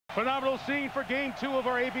Phenomenal scene for game 2 of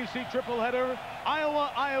our ABC tripleheader.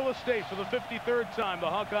 Iowa State for the 53rd time. The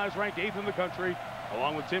Hawkeyes ranked 8th in the country,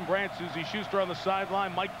 along with Tim Brandt, Susie Schuster on the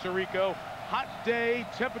sideline, Mike Tirico. Hot day,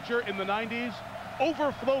 temperature in the 90s.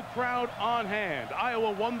 Overflow crowd on hand.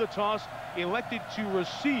 Iowa won the toss, elected to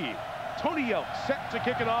receive. Tony Yelp set to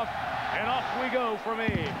kick it off, and off we go from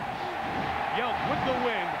Abe. Yelp with the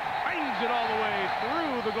wind, bangs it all the way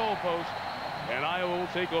through the goalpost, and Iowa will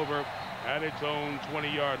take over at its own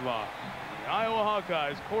 20-yard line. The Iowa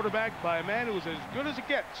Hawkeyes quarterbacked by a man who was as good as it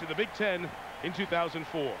gets in the Big Ten in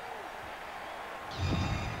 2004.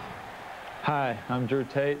 Hi, I'm Drew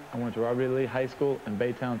Tate. I went to Robert E. Lee High School in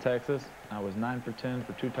Baytown, Texas. I was 9 for 10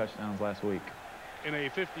 for 2 touchdowns last week. In a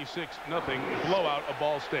 56-0 blowout of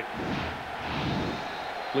Ball State.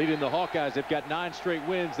 Leading the Hawkeyes, they've got 9 straight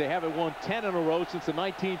wins. They haven't won 10 in a row since the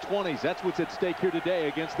 1920s. That's what's at stake here today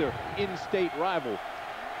against their in-state rival.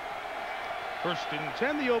 1st and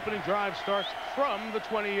 10, the opening drive starts from the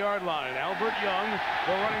 20-yard line. Albert Young,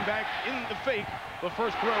 the running back, in the fake. The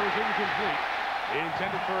first throw is incomplete.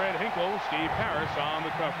 Intended for Ed Hinkle. Steve Parrish on the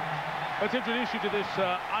coverage. Let's introduce you to this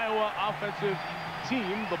Iowa offensive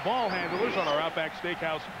team. The ball handlers on our Outback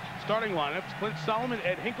Steakhouse starting lineups. Clint Solomon,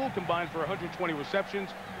 Ed Hinkle combined for 120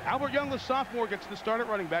 receptions. Albert Young, the sophomore, gets the start at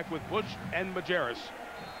running back with Bush and Majerus.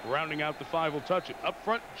 Rounding out the 5 will touch it. Up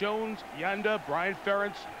front, Jones, Yanda, Brian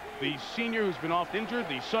Ferentz, the senior who's been oft injured,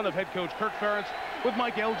 the son of head coach Kirk Ferentz, with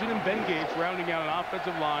Mike Elgin and Ben Gates rounding out an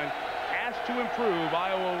offensive line. Asked to improve,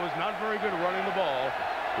 Iowa was not very good at running the ball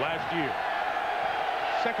last year.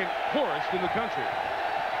 2nd poorest in the country.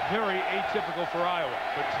 Very atypical for Iowa,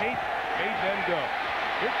 but Tate made them go.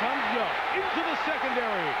 Here comes Young into the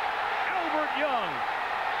secondary. Albert Young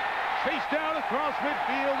chased down across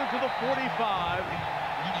midfield into the 45.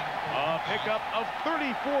 A pickup of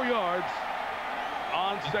 34 yards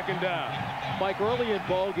on 2nd down. Mike, early in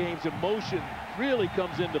ball games, emotion really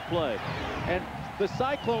comes into play. And the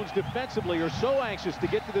Cyclones defensively are so anxious to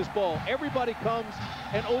get to this ball. Everybody comes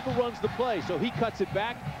and overruns the play, so he cuts it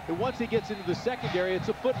back, and once he gets into the secondary, it's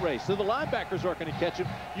a foot race. So the linebackers aren't going to catch him.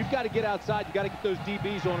 You've got to get outside. You've got to get those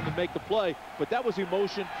DBs on him and make the play. But that was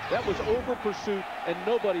emotion. That was over pursuit, and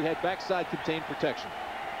nobody had backside contained protection.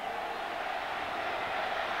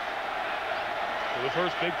 The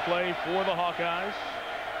first big play for the Hawkeyes.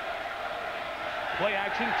 Play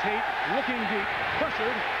action, Tate looking deep,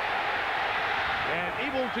 pressured, and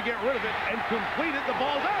able to get rid of it and complete it. The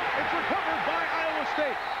ball's out. It's recovered by Iowa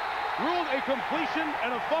State. Ruled a completion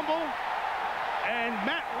and a fumble, and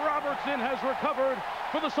Matt Robertson has recovered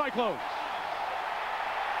for the Cyclones.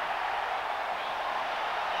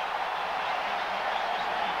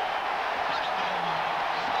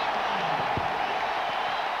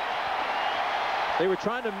 They were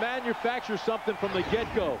trying to manufacture something from the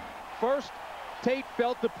get-go. First, Tate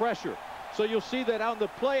felt the pressure. So you'll see that on the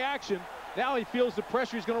play action, now he feels the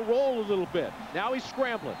pressure. He's going to roll a little bit. Now he's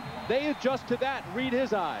scrambling. They adjust to that and read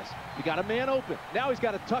his eyes. He got a man open. Now he's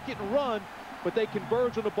got to tuck it and run, but they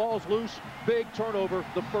converge when the ball's loose. Big turnover,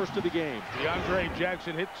 the first of the game. DeAndre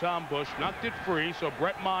Jackson hit Tom Bush, knocked it free, so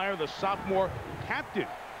Bret Meyer, the sophomore captain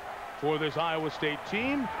for this Iowa State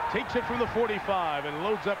team, takes it from the 45 and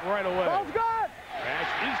loads up right away. Ball's good!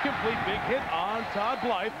 Pass is complete. Big hit on Todd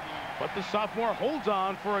Blythe, but the sophomore holds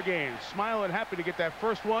on for a gain. Smiling, happy to get that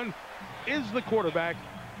first one, is the quarterback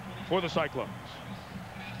for the Cyclones.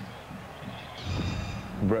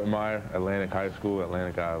 Bret Meyer, Atlantic High School,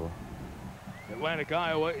 Atlantic, Iowa. Atlantic,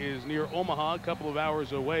 Iowa is near Omaha, a couple of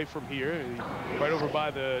hours away from here, right over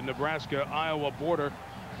by the Nebraska-Iowa border.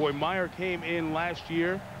 Boy, Meyer came in last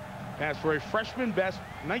year, passed for a freshman best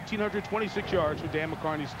 1,926 yards with Dan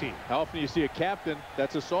McCarney's team. How often do you see a captain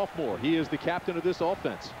that's a sophomore? He is the captain of this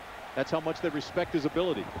offense. That's how much they respect his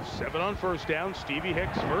ability. 7 on 1st down. Stevie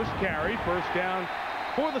Hicks first carry. 1st down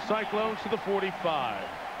for the Cyclones to the 45.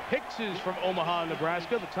 Hicks is from Omaha,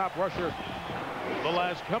 Nebraska, the top rusher the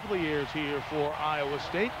last couple of years here for Iowa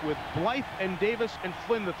State, with Blythe and Davis and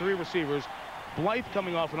Flynn, the 3 receivers. Blythe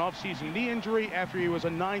coming off an offseason knee injury after he was a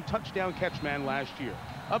 9-touchdown catchman last year.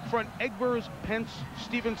 Up front, Egbers, Pence,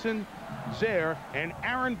 Stevenson, Zaire, and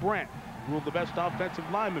Aaron Brandt, ruled the best offensive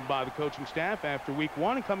lineman by the coaching staff after week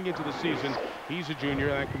 1. And coming into the season, he's a junior.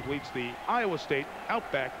 And that completes the Iowa State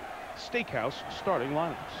Outback Steakhouse starting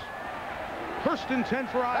lineups. 1st and 10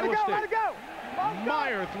 for Iowa State. Let it go!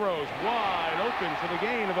 Meyer throws wide open for the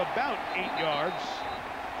gain of about 8 yards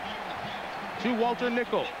to Walter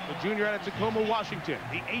Nickel, the junior out of Tacoma, Washington,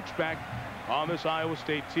 the H-back on this Iowa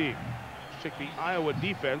State team. check the Iowa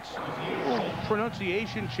defense.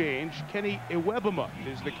 Pronunciation change. Kenny Iwebama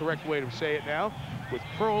is the correct way to say it now. With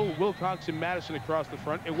Pearl, Wilcox, and Madison across the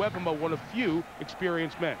front. Iwebama, one of few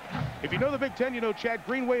experienced men. If you know the Big Ten, you know Chad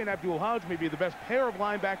Greenway and Abdul Hodge may be the best pair of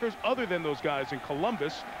linebackers other than those guys in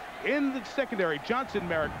Columbus. In the secondary, Johnson,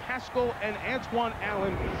 Merrick, Pascal, and Antoine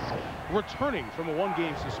Allen returning from a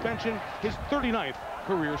one-game suspension, his 39th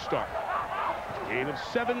career start. Gain of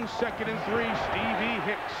 7, 2nd and 3, Stevie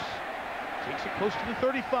Hicks. Takes it close to the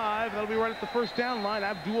 35. That'll be right at the first down line.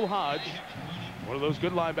 Abdul Hodge, one of those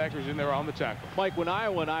good linebackers in there on the tackle. Mike, when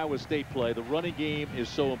Iowa and Iowa State play, the running game is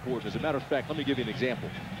so important. As a matter of fact, let me give you an example.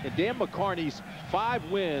 In Dan McCarney's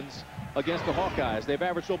 5 wins against the Hawkeyes, they've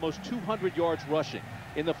averaged almost 200 yards rushing.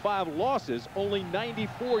 In the 5 losses, only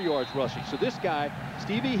 94 yards rushing. So this guy,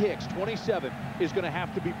 Stevie Hicks, 27, is going to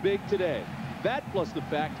have to be big today. That plus the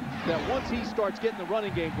fact that once he starts getting the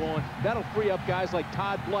running game going, that'll free up guys like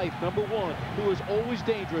Todd Blythe, number 1, who is always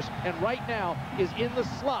dangerous and right now is in the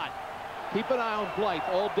slot. Keep an eye on Blythe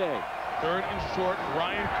all day. 3rd and short.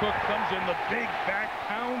 Ryan Cook comes in. The big back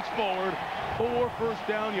pounds forward. 4 first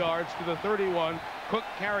down yards to the 31. Cook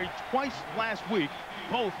carried twice last week.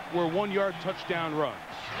 Both were 1-yard touchdown runs.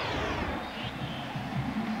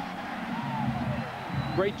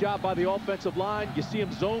 Great job by the offensive line. You see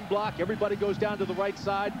him zone block. Everybody goes down to the right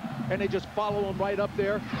side, and they just follow him right up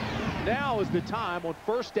there. Now is the time on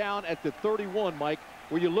first down at the 31, Mike,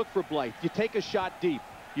 where you look for Blythe. You take a shot deep.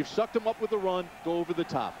 You've sucked him up with a run. Go over the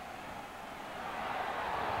top.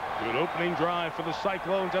 Good opening drive for the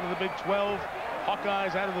Cyclones out of the Big 12.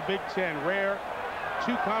 Hawkeyes out of the Big 10. Rare.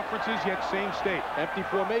 2 conferences, yet same state. Empty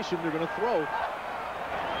formation. They're going to throw.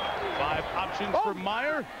 5 options for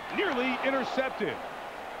Meyer. Nearly intercepted.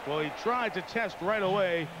 Well, he tried to test right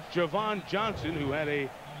away Javon Johnson, who had a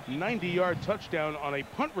 90-yard touchdown on a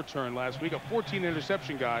punt return last week, a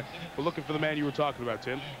 14-interception guy. We're looking for the man you were talking about,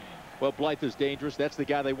 Tim. Well, Blythe is dangerous. That's the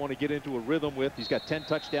guy they want to get into a rhythm with. He's got 10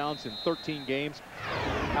 touchdowns in 13 games.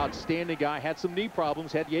 Outstanding guy. Had some knee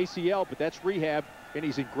problems, had the ACL, but that's rehab, and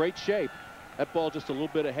he's in great shape. That ball just a little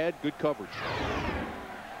bit ahead. Good coverage.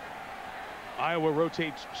 Iowa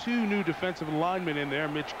rotates 2 new defensive linemen in there,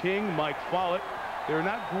 Mitch King, Mike Follett. They're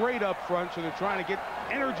not great up front, so they're trying to get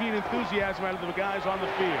energy and enthusiasm out of the guys on the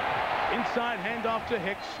field. Inside handoff to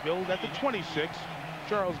Hicks, spilled at the 26.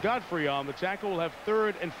 Charles Godfrey on the tackle. Will have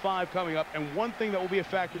 3rd and 5 coming up, and one thing that will be a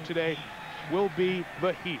factor today will be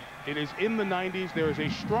the heat. It is in the 90s. There is a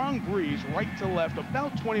strong breeze right to left,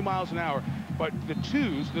 about 20 miles an hour. But the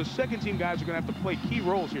the second-team guys are going to have to play key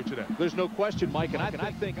roles here today. There's no question, Mike, and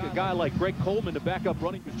I think a guy like Greg Coleman, the backup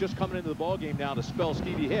running, who's just coming into the ballgame now to spell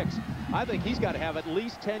Stevie Hicks, I think he's got to have at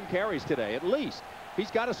least 10 carries today, at least.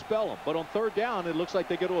 He's got to spell him. But on 3rd down, it looks like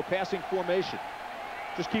they go to a passing formation.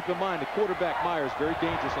 Just keep in mind, the quarterback, Meyer, is very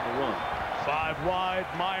dangerous on the run. 5 wide.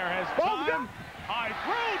 Meyer has time. High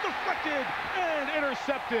throw, deflected, and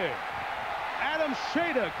intercepted. Adam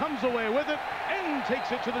Shada comes away with it and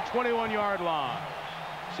takes it to the 21-yard line.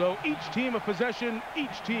 So each team of possession,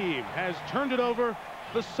 each team has turned it over.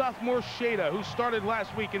 The sophomore Shada, who started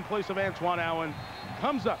last week in place of Antoine Allen,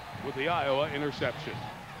 comes up with the Iowa interception.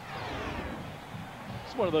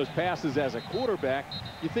 It's one of those passes as a quarterback.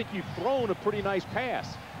 You think you've thrown a pretty nice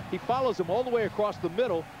pass. He follows him all the way across the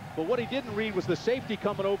middle, but what he didn't read was the safety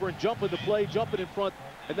coming over and jumping the play, jumping in front,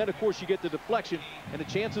 and then, of course, you get the deflection, and the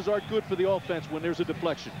chances are good for the offense when there's a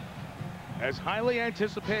deflection. As highly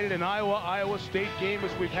anticipated an Iowa State game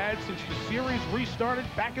as we've had since the series restarted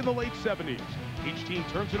back in the late 70s. Each team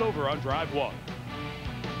turns it over on drive 1.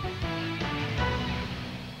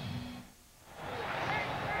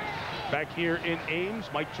 Back here in Ames,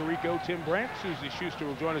 Mike Tirico, Tim Brandt, Susie Schuster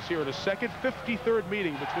will join us here in a second. 53rd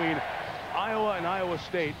meeting between Iowa and Iowa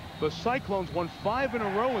State. The Cyclones won 5 in a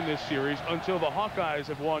row in this series until the Hawkeyes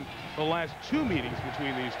have won the last 2 meetings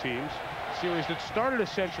between these teams. A series that started a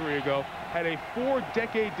century ago had a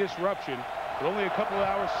 4-decade disruption, with only a couple of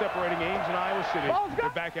hours separating Ames and Iowa City. They're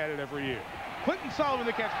back at it every year. Clinton Solomon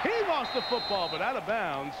the catch. He lost the football, but out of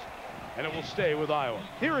bounds, and it will stay with Iowa.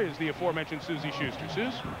 Here is the aforementioned Susie Schuster.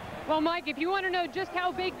 Suze? Well, Mike, if you want to know just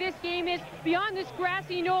how big this game is, beyond this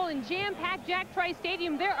grassy knoll in jam-packed Jack Trice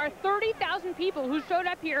Stadium, there are 30,000 people who showed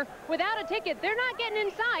up here without a ticket. They're not getting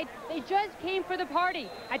inside. They just came for the party.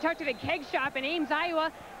 I talked to the keg shop in Ames,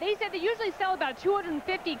 Iowa. They said they usually sell about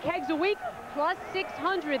 250 kegs a week, plus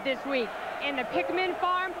 600 this week. and the Pickman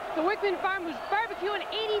farm, the Wickman farm, who's barbecuing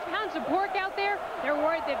 80 pounds of pork out there. They're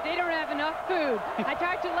worried that they don't have enough food. I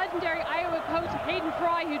talked to legendary Iowa coach Hayden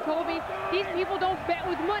Fry, who told me these people don't bet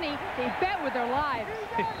with money, they bet with their lives.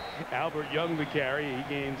 Albert Young, the carry, he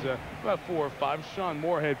gains about 4 or 5. Sean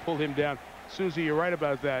Moorhead pulled him down. Susie, you're right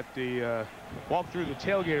about that. The walk through the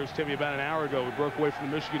tailgaters, Timmy, about an hour ago. We broke away from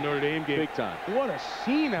the Michigan-Notre Dame game. Big time. What a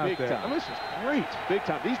scene out Big there. time. I mean, this is great. Big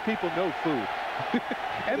time. These people know food.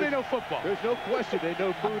 And they know football. There's no question they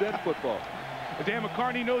know food and football. Dan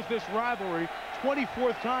McCarney knows this rivalry.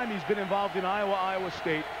 24th time he's been involved in Iowa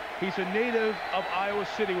State. He's a native of Iowa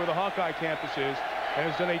City, where the Hawkeye campus is, and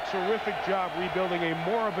has done a terrific job rebuilding a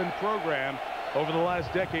moribund program over the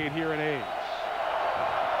last decade here in Ames.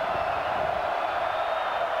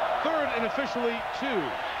 Third and officially 2.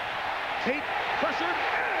 Tate pressured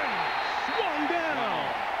and swung down.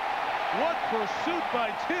 What pursuit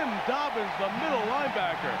by Tim Dobbins, the middle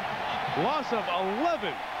linebacker. Loss of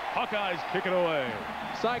 11. Hawkeyes kick it away.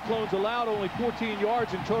 Cyclones allowed only 14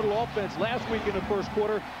 yards in total offense last week in the first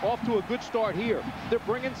quarter. Off to a good start here. They're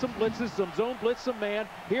bringing some blitzes, some zone blitz, some man.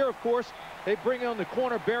 Here, of course, they bring on the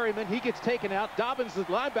corner Berryman. He gets taken out. Dobbins'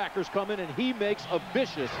 linebackers come in, and he makes a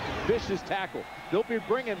vicious, vicious tackle. They'll be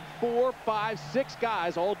bringing 4, 5, 6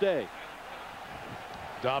 guys all day.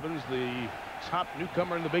 Dobbins, the top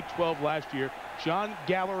newcomer in the Big 12 last year. John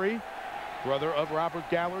Gallery, brother of Robert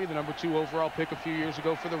Gallery, the number 2 overall pick a few years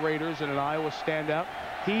ago for the Raiders and an Iowa standout.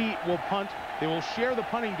 He will punt. They will share the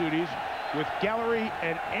punting duties with Gallery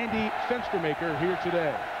and Andy Fenstermaker here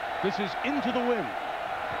today. This is into the wind.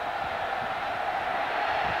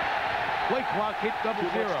 Play clock hit double Too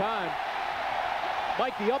zero. much time.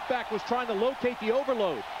 Mike, the upback was trying to locate the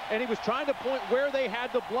overload, and he was trying to point where they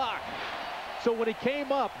had the block. So when he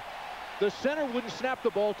came up, the center wouldn't snap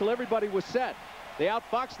the ball till everybody was set. They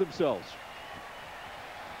outfoxed themselves.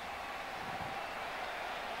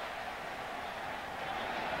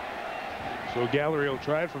 So Gallery will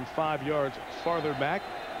try it from 5 yards farther back.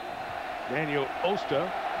 Daniel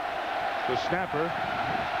Osta, the snapper,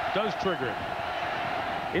 does trigger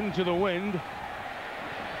it. Into the wind.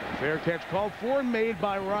 Fair catch called for and made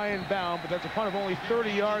by Ryan Baum, but that's a punt of only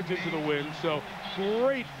 30 yards into the wind. So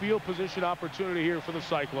great field position opportunity here for the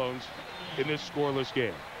Cyclones in this scoreless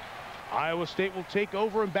game. Iowa State will take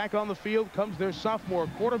over, and back on the field comes their sophomore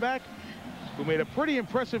quarterback, who made a pretty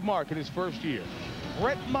impressive mark in his first year.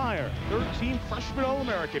 Bret Meyer, third-team freshman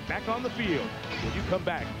All-American, back on the field when you come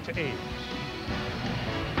back to Ames.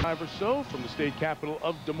 5 or so from the state capital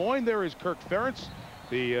of Des Moines. There is Kirk Ferentz,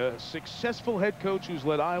 the successful head coach who's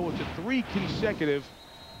led Iowa to 3 consecutive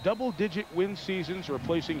double-digit win seasons,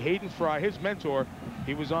 replacing Hayden Fry, his mentor.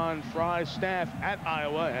 He was on Fry's staff at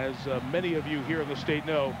Iowa, as many of you here in the state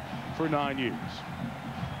know, for 9 years.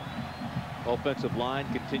 Offensive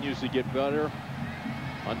line continues to get better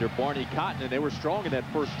under Barney Cotton, and they were strong in that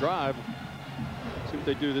first drive. Let's see what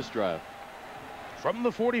they do this drive. From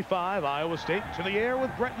the 45, Iowa State to the air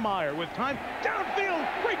with Bret Meyer with time downfield,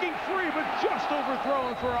 breaking free, but just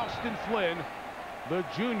overthrown for Austin Flynn, the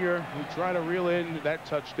junior, who tried to reel in that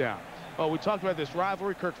touchdown. Oh, we talked about this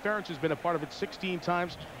rivalry. Kirk Ferentz has been a part of it 16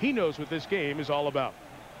 times. He knows what this game is all about.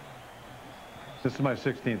 This is my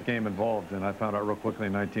 16th game involved, and I found out real quickly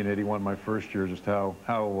in 1981, my first year, just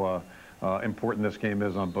how important this game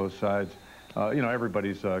is on both sides. You know,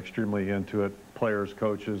 everybody's extremely into it. Players,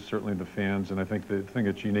 coaches, certainly the fans. And I think the thing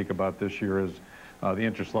that's unique about this year is the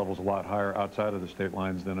interest level is a lot higher outside of the state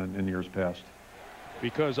lines than in years past.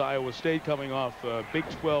 Because Iowa State coming off Big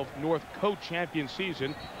 12 North co-champion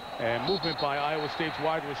season, and movement by Iowa State's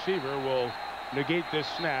wide receiver will negate this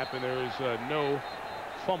snap, and there is no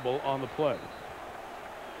fumble on the play.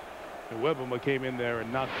 And Webama came in there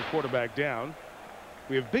and knocked the quarterback down.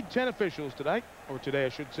 We have Big Ten officials tonight, or today I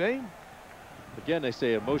should say. Again, they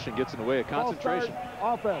say emotion gets in the way of concentration.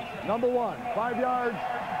 Offense, number 1, 5 yards.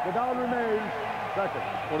 The down remains. Second.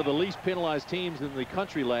 One of the least penalized teams in the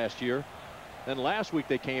country last year. Then last week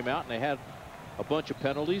they came out and they had a bunch of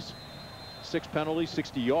penalties. 6 penalties,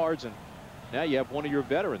 60 yards, and now you have one of your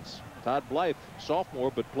veterans, Todd Blythe, sophomore,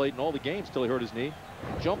 but played in all the games till he hurt his knee.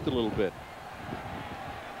 Jumped a little bit.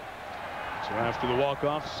 So after the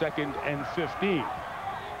walk-off, 2nd and 15.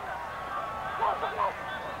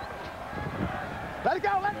 Let it go.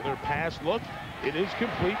 Another pass look. It is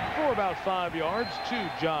complete for about 5 yards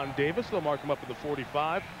to John Davis. They'll mark him up at the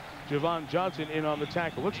 45. Javon Johnson in on the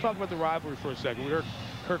tackle. Let's talk about the rivalry for a second. We heard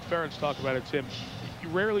Kirk Ferentz talk about it, Tim.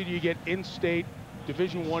 Rarely do you get in-state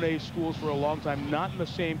Division 1A schools for a long time, not in the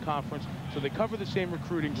same conference, so they cover the same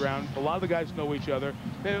recruiting ground. A lot of the guys know each other.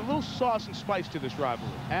 They have a little sauce and spice to this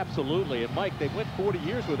rivalry. Absolutely. And Mike, they went 40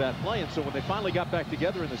 years without playing, so when they finally got back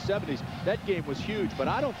together in the 70s, that game was huge. But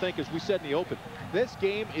I don't think, as we said in the open, this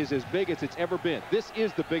game is as big as it's ever been. This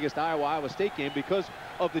is the biggest Iowa State game because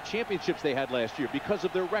of the championships they had last year, because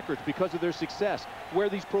of their records, because of their success, where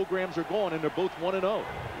these programs are going, and they're both 1-0.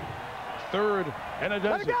 3rd and a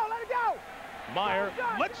dozen. Let it go, let it go! Meyer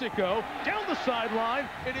lets it go down the sideline.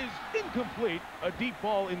 It is incomplete. A deep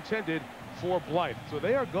ball intended for Blythe. So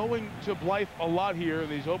they are going to Blythe a lot here in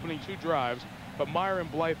these opening 2 drives, but Meyer and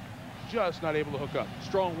Blythe just not able to hook up.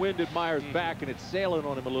 Strong wind at Meyer's back, and it's sailing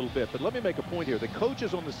on him a little bit. But let me make a point here. The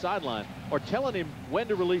coaches on the sideline are telling him when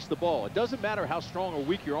to release the ball. It doesn't matter how strong or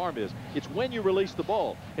weak your arm is. It's when you release the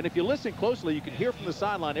ball. And if you listen closely, you can hear from the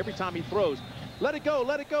sideline every time he throws, let it go,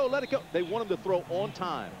 let it go, let it go. They want him to throw on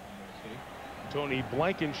time. Tony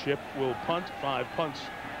Blankenship will punt. 5 punts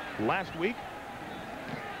last week.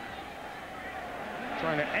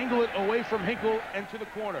 Trying to angle it away from Hinkle and to the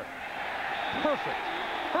corner.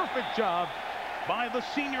 Perfect job by the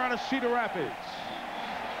senior out of Cedar Rapids.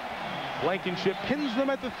 Blankenship pins them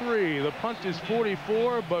at the 3. The punt is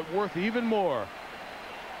 44, but worth even more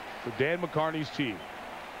for Dan McCarney's team.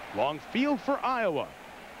 Long field for Iowa.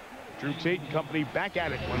 Drew Tate and company back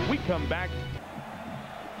at it when we come back.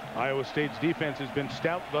 Iowa State's defense has been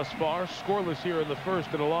stout thus far, scoreless here in the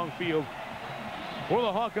 1st, and a long field for the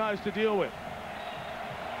Hawkeyes to deal with.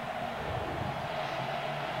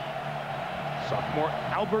 Sophomore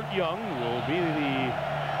Albert Young will be the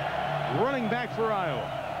running back for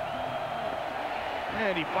Iowa.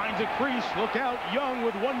 And he finds a crease. Look out. Young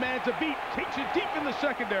with 1 man to beat. Takes it deep in the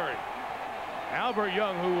secondary. Albert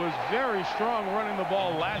Young, who was very strong running the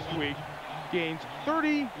ball last week, gains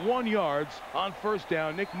 31 yards on 1st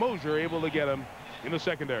down. Nick Mosier able to get him in the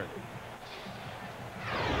secondary.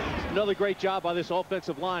 Another great job by this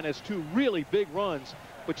offensive line as 2 really big runs.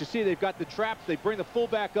 But you see they've got the traps. They bring the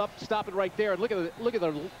fullback up, stop it right there. And look at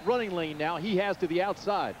the running lane now he has to the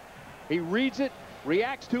outside. He reads it,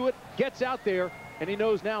 reacts to it, gets out there, and he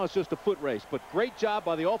knows now it's just a foot race. But great job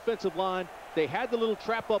by the offensive line. They had the little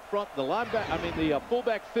trap up front. The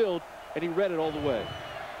fullback filled, and he read it all the way.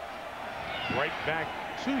 Right back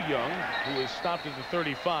to Young, who is stopped at the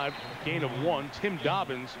 35, gain of 1. Tim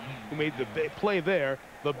Dobbins, who made the big play there.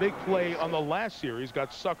 The big play on the last series,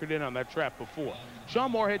 got suckered in on that trap before.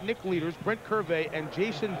 Sean Moorhead, Nick Leaders, Brent Curvey, and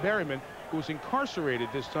Jason Berryman, who was incarcerated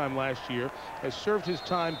this time last year, has served his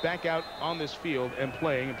time back out on this field and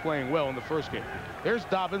playing well in the 1st game. There's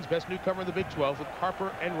Dobbins, best newcomer in the Big 12, with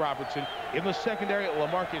Carper and Robertson. In the secondary,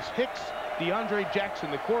 LaMarcus Hicks, DeAndre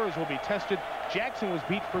Jackson. The corners will be tested. Jackson was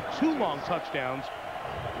beat for 2 long touchdowns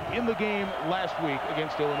in the game last week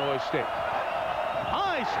against Illinois State.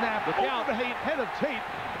 High snap over the head of Tate.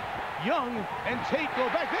 Young and Tate go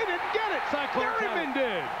back. They didn't get it. Berryman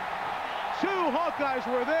did. 2 Hawkeyes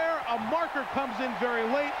were there. A marker comes in very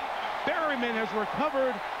late. Berryman has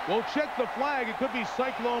recovered. We'll check the flag. It could be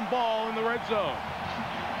Cyclone ball in the red zone.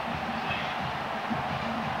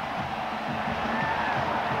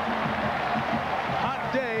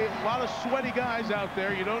 Hot day. A lot of sweaty guys out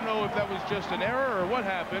there. You don't know if that was just an error or what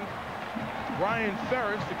happened. Brian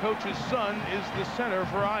Ferris, the coach's son, is the center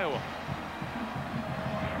for Iowa.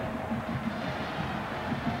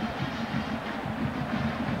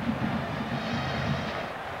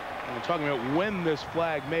 And we're talking about when this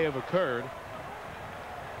flag may have occurred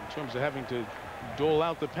in terms of having to dole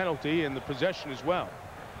out the penalty and the possession as well.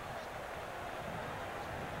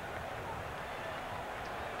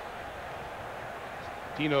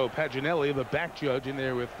 Dino Paginelli, the back judge, in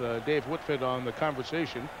there with Dave Whitford on the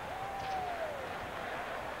conversation.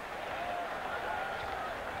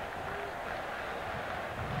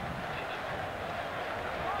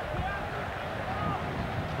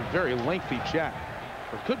 Very lengthy chat.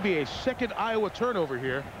 There could be a 2nd Iowa turnover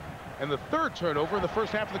here, and the 3rd turnover in the 1st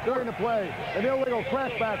half of the quarter. During the play, an illegal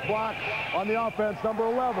crackback block on the offense, number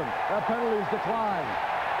 11. That penalty is declined.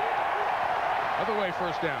 Other way,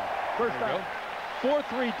 1st down. First down.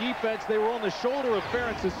 4-3 defense. They were on the shoulder of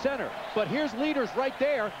Ferentz's center. But here's Leaders right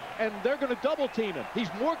there, and they're going to double team him.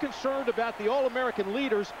 He's more concerned about the All-American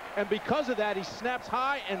Leaders, and because of that, he snaps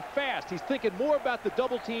high and fast. He's thinking more about the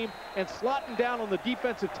double team and slotting down on the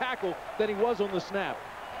defensive tackle than he was on the snap.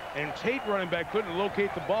 And Tate, running back, couldn't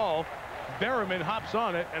locate the ball. Berryman hops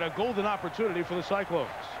on it, and a golden opportunity for the Cyclones.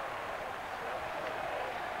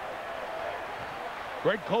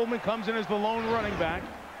 Greg Coleman comes in as the lone running back.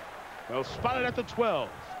 Well, spotted at the 12.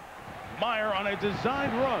 Meyer on a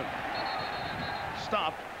designed run.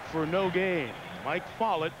 Stopped for no gain. Mike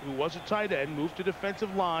Follett, who was a tight end, moves to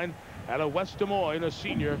defensive line out of West Des Moines, a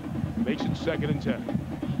senior, makes it 2nd and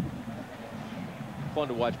 10. Fun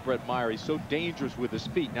to watch Bret Meyer. He's so dangerous with his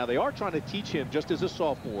feet. Now, they are trying to teach him, just as a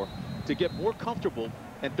sophomore, to get more comfortable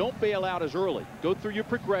and don't bail out as early. Go through your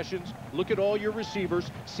progressions, look at all your receivers,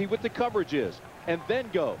 see what the coverage is, and then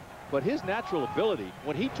go. But his natural ability,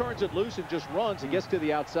 when he turns it loose and just runs and gets to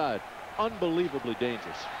the outside, unbelievably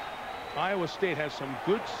dangerous. Iowa State has some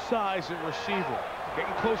good size at receiver.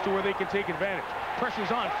 Getting close to where they can take advantage.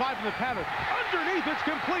 Pressure's on, 5 in the pattern. Underneath, it's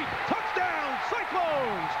complete. Touchdown,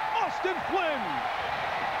 Cyclones! Austin Flynn!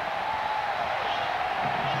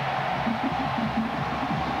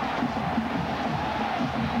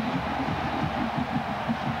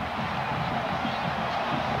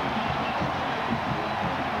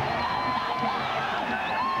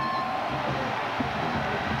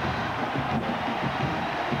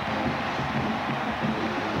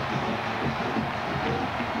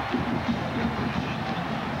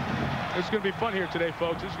 It's going to be fun here today,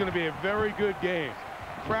 folks. This is going to be a very good game.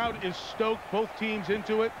 Crowd is stoked, both teams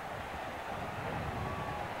into it.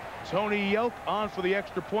 Tony Yelk on for the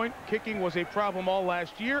extra point. Kicking was a problem all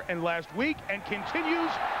last year and last week and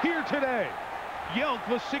continues here today. Yelk,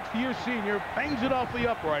 the 6th-year senior, bangs it off the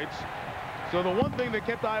uprights. So the one thing that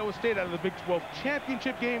kept Iowa State out of the Big 12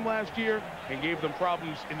 championship game last year and gave them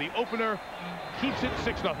problems in the opener keeps it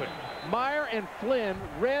 6-0. Meyer and Flynn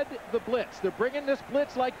read the blitz. They're bringing this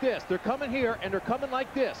blitz like this. They're coming here, and they're coming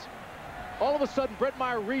like this. All of a sudden, Bret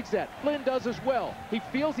Meyer reads that. Flynn does as well. He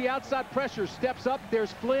feels the outside pressure, steps up.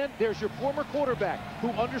 There's Flynn. There's your former quarterback who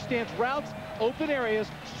understands routes, open areas,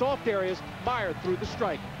 soft areas. Meyer through the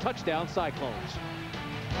strike. Touchdown, Cyclones.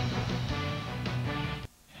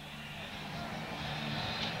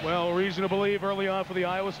 Well, reason to believe early on for the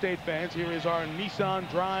Iowa State fans. Here is our Nissan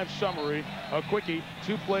Drive summary. A quickie,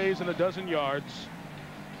 2 plays and a dozen yards.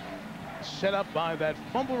 Set up by that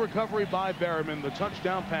fumble recovery by Berryman. The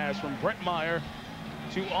touchdown pass from Bret Meyer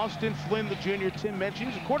to Austin Flynn, the junior. Tim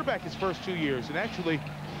mentioned he's a quarterback his first 2 years and actually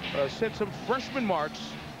set some freshman marks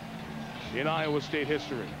in Iowa State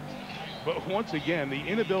history. But once again, the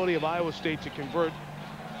inability of Iowa State to convert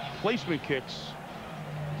placement kicks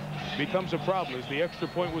becomes a problem as the extra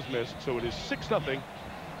point was missed. So it is 6-0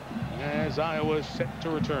 as Iowa is set to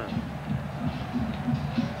return.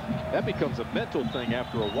 That becomes a mental thing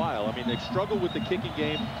after a while. I mean, they struggle with the kicking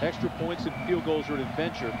game. Extra points and field goals are an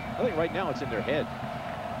adventure. I think right now it's in their head.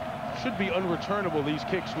 Should be unreturnable, these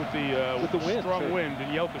kicks with the wind, strong wind,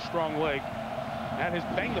 and Yelk a strong leg. That has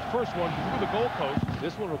banged the first one through the goalpost.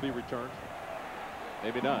 This one will be returned.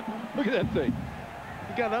 Maybe not. Look at that thing.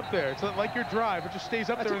 He got up there. It's like your drive. It just stays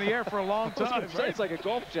up there in the air for a long time. Right? It's like a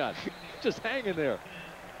golf shot. Just hanging there.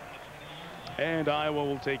 And Iowa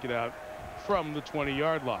will take it out from the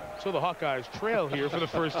 20-yard line. So the Hawkeyes trail here for the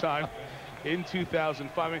first time in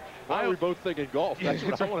 2005. I mean, why are we both thinking golf? That's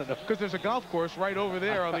what I want to know. Because there's a golf course right over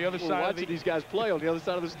there on the other side. Watching these guys play on the other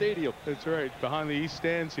side of the stadium. That's right, behind the east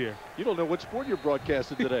stands here. You don't know what sport you're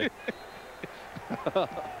broadcasting today.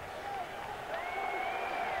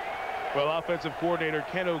 Well, offensive coordinator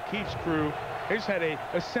Ken O'Keefe's crew has had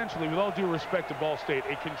essentially, with all due respect to Ball State,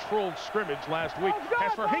 a controlled scrimmage last week.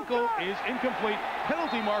 Pass for Hinkle is incomplete.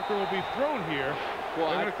 Penalty marker will be thrown here. Well,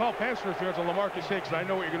 they're going to call pass interference on LaMarcus Hicks, and I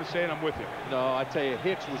know what you're going to say, and I'm with you. No, I tell you,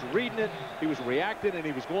 Hicks was reading it, he was reacting, and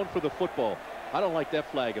he was going for the football. I don't like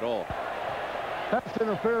that flag at all. Pass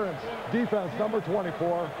interference, defense number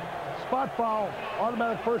 24. Spot foul,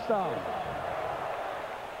 automatic first down.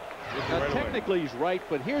 Now, technically, he's right,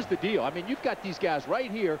 but here's the deal. I mean, you've got these guys right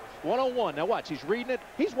here, one-on-one. Now, watch. He's reading it.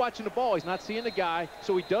 He's watching the ball. He's not seeing the guy,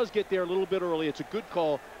 so he does get there a little bit early. It's a good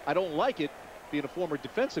call. I don't like it, being a former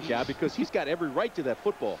defensive guy, because he's got every right to that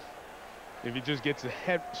football. If he just gets a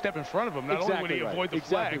step in front of him, not only would he avoid the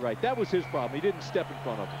flag. Exactly right. That was his problem. He didn't step in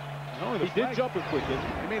front of him. He did jump him quickly.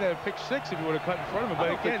 He made a pick six if he would have cut in front of him,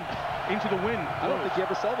 but again, into the wind. I don't think he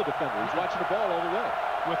ever saw the defender. He's watching the ball all the way.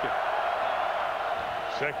 With it.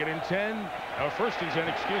 2nd and 10, or 1st and 10,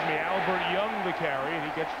 excuse me. Albert Young the carry, and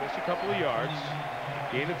he gets just a couple of yards.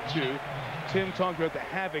 Gain of 2. Tim talking about the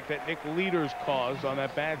havoc that Nick Leaders caused on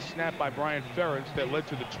that bad snap by Brian Ferentz that led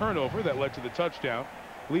to the turnover, that led to the touchdown.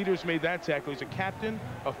 Leaders made that tackle. He's a captain,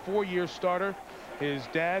 a 4-year starter. His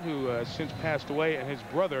dad, who has since passed away, and his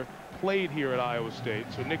brother played here at Iowa State.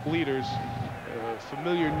 So Nick Leaders, a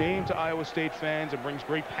familiar name to Iowa State fans, and brings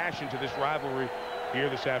great passion to this rivalry here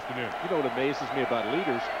this afternoon. You know what amazes me about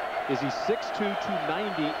Leaders is he's 6'2",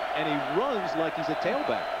 290, and he runs like he's a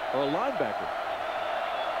tailback or a linebacker.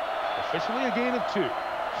 Officially a gain of 2.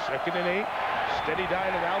 2nd and 8. Steady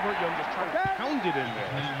diet of Albert Young, just trying to pound it in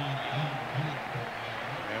there.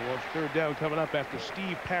 And we'll Third down coming up after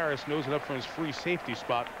Steve Parris knows it up from his free safety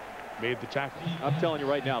spot. Made the tackle. I'm telling you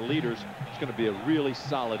right now, Leaders is going to be a really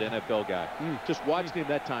solid NFL guy. Just watching him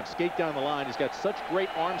that time skate down the line. He's got such great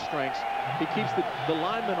arm strengths. He keeps the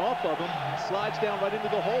lineman off of him, slides down right into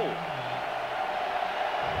the hole.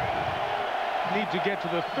 Need to get to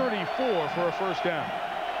the 34 for a first down.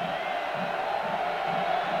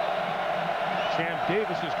 Champ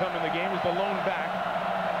Davis has come in the game as the lone back.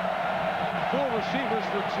 4 receivers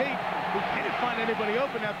for Tate, who can't find anybody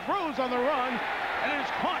open. Now throws on the run, and it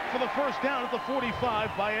is caught for the first down at the 45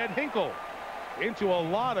 by Ed Hinkle. Into a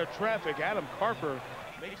lot of traffic. Adam Carper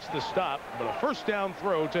makes the stop, but a first down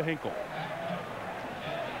throw to Hinkle.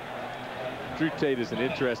 Drew Tate is an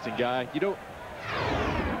interesting guy. You know,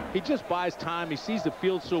 he just buys time. He sees the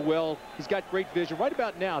field so well. He's got great vision. Right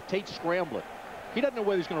about now, Tate's scrambling. He doesn't know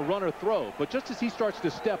whether he's going to run or throw, but just as he starts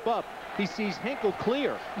to step up, he sees Hinkle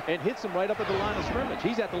clear and hits him right up at the line of scrimmage.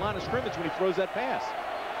 He's at the line of scrimmage when he throws that pass.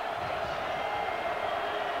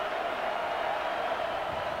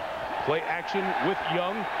 Play action with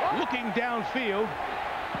Young, looking downfield.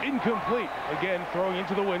 Incomplete. Again, throwing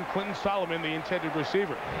into the wind, Clinton Solomon, the intended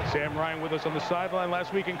receiver. Sam Ryan with us on the sideline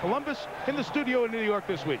last week in Columbus, in the studio in New York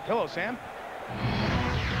this week. Hello, Sam.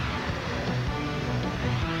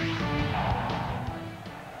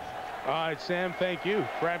 All right, Sam, thank you.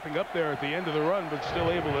 Cramping up there at the end of the run, but still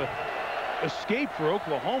able to escape for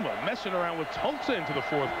Oklahoma, messing around with Tulsa into the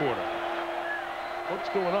fourth quarter. What's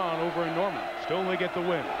going on over in Norman? Still they get the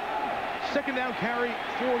win. Second down carry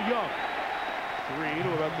for Young. 3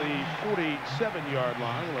 to about the 47-yard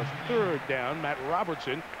line. With a third down, Matt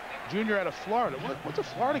Robertson, junior out of Florida. What's a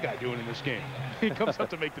Florida guy doing in this game? He comes up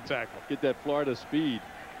to make the tackle. Get that Florida speed.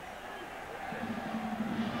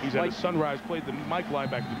 He's at Sunrise, played the Mike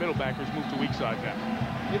linebacker. The middle backers moved to weak side now.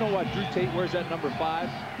 You know what? Drew Tate wears that number 5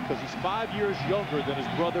 because he's 5 years younger than his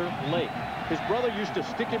brother Lake. His brother used to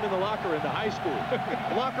stick him in the locker in the high school.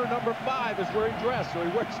 Locker number 5 is where he dressed, so he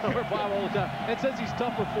wears number 5 all the time and says he's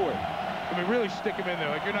tougher for it. I mean, really stick him in there,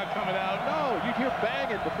 like you're not coming out. No, you'd hear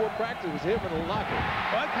banging before practice. It was him in the locker.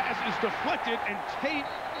 Well, that pass is deflected, and Tate,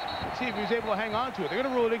 let's see if he was able to hang on to it. They're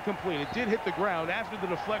going to rule it incomplete. It did hit the ground. After the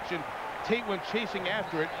deflection, Tate went chasing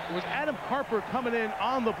after it. It was Adam Carper coming in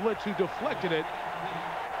on the blitz who deflected it.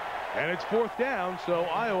 And it's fourth down, so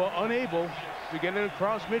Iowa unable to get it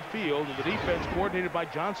across midfield. And the defense, coordinated by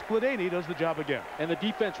John Skladany, does the job again. And the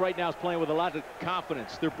defense right now is playing with a lot of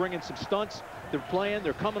confidence. They're bringing some stunts. They're playing.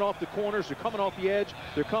 They're coming off the corners. They're coming off the edge.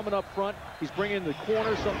 They're coming up front. He's bringing the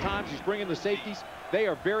corners sometimes. He's bringing the safeties. They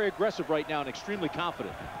are very aggressive right now and extremely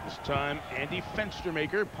confident. This time, Andy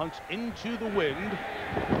Fenstermaker punts into the wind.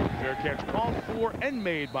 Fair catch called for and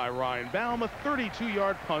made by Ryan Baum. A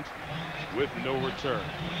 32-yard punt with no return.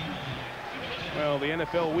 Well, the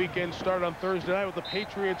NFL weekend started on Thursday night with the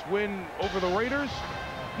Patriots win over the Raiders.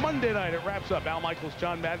 Monday night, it wraps up. Al Michaels,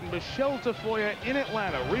 John Madden, Michelle Tafoya in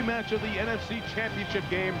Atlanta. Rematch of the NFC Championship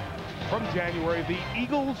game from January. The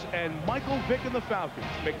Eagles and Michael Vick and the Falcons.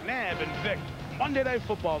 McNabb and Vick. Monday Night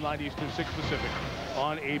Football, 9 Eastern, 6 Pacific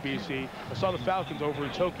on ABC. I saw the Falcons over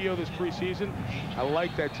in Tokyo this preseason. I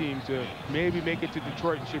like that team to maybe make it to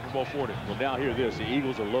Detroit in Super Bowl 40. Well, now hear this. The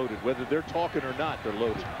Eagles are loaded. Whether they're talking or not, they're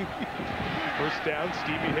loaded. First down,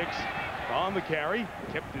 Stevie Hicks on the carry.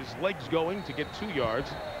 Kept his legs going to get 2 yards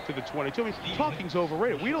to the 22. I mean, talking's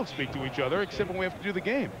overrated. We don't speak to each other except when we have to do the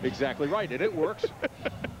game. Exactly right, and it works.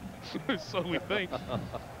 So we think.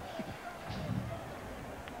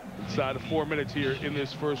 Inside of 4 minutes here in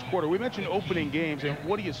this first quarter. We mentioned opening games, and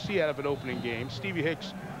what do you see out of an opening game? Stevie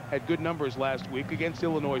Hicks had good numbers last week against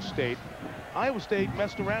Illinois State. Iowa State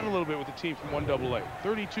messed around a little bit with the team from 1AA.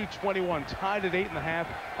 32-21, tied at 8.5.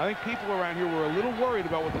 I think people around here were a little worried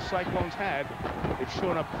about what the Cyclones had. They've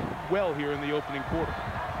shown up well here in the opening quarter.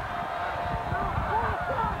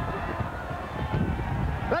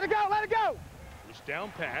 Let it go, let it go!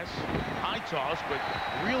 Down pass, high toss, but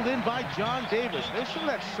reeled in by John Davis. There's some of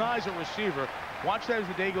that size of receiver. Watch that as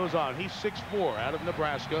the day goes on. He's 6'4", out of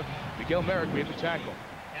Nebraska. Miguel Merrick made the tackle.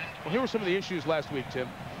 Well, here were some of the issues last week, Tim.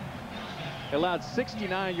 Allowed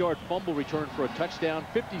 69-yard fumble return for a touchdown,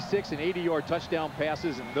 56 and 80-yard touchdown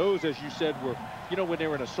passes, and those, as you said, were, you know, when they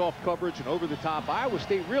were in a soft coverage and over the top. Iowa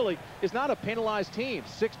State really is not a penalized team.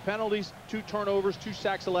 6 penalties, 2 turnovers, 2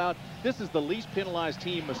 sacks allowed. This is the least penalized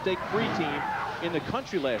team, mistake-free team in the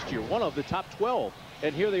country last year, one of the top 12.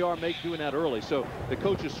 And here they are doing that early. So the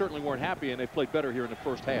coaches certainly weren't happy, and they played better here in the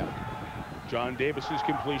first half. John Davis's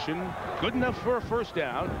completion, good enough for a first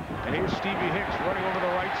down. And here's Stevie Hicks running over the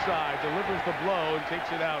right side, delivers the blow and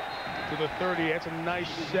takes it out to the 30. That's a nice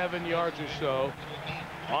 7 yards or so.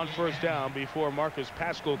 on first down before Marcus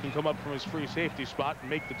Pascal can come up from his free safety spot and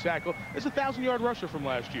make the tackle. It's a 1,000-yard rusher from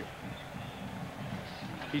last year.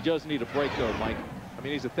 He does need a break, though, Mike. I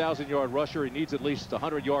mean, he's a 1,000-yard rusher. He needs at least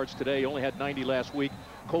 100 yards today. He only had 90 last week.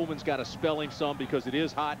 Coleman's got to spell him some because it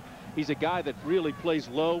is hot. He's a guy that really plays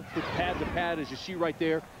low, from pad to pad, as you see right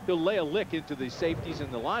there. He'll lay a lick into the safeties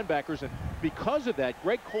and the linebackers, and because of that,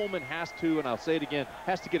 Greg Coleman has to, and I'll say it again,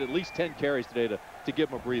 has to get at least 10 carries today to give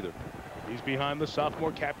him a breather. He's behind the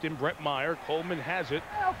sophomore captain, Bret Meyer. Coleman has it.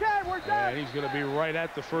 Okay, we're done. And he's going to be right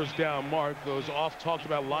at the first down mark. Those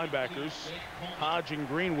oft-talked-about linebackers, Hodge and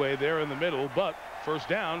Greenway, there in the middle, but first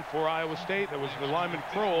down for Iowa State. That was the lineman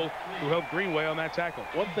Kroll who helped Greenway on that tackle.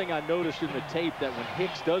 One thing I noticed in the tape, that when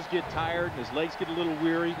Hicks does get tired and his legs get a little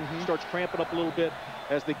weary, starts cramping up a little bit,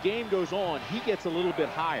 as the game goes on, he gets a little bit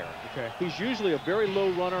higher. Okay. He's usually a very low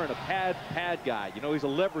runner and a pad guy. You know, he's a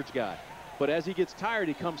leverage guy. But as he gets tired,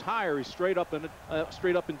 he comes higher. He's straight up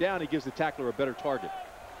and down. He gives the tackler a better target.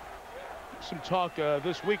 Some talk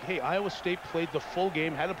this week. Hey, Iowa State played the full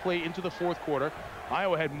game, had to play into the fourth quarter.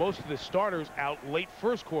 Iowa had most of the starters out late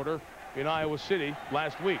first quarter in Iowa City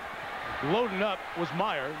last week. Loading up was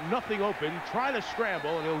Meyer, nothing open, trying to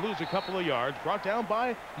scramble, and he'll lose a couple of yards, brought down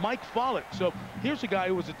by Mike Follett. So here's a guy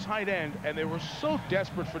who was a tight end, and they were so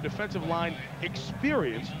desperate for defensive line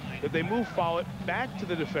experience that they moved Follett back to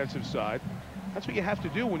the defensive side. That's what you have to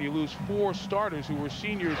do when you lose 4 starters who were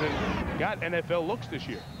seniors and got NFL looks this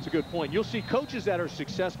year. It's a good point. You'll see coaches that are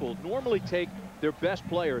successful normally take their best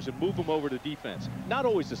players and move them over to defense. Not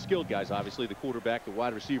always the skilled guys, obviously, the quarterback, the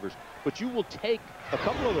wide receivers, but you will take a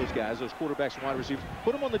couple of those guys, those quarterbacks and wide receivers,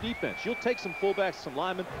 put them on the defense. You'll take some fullbacks, some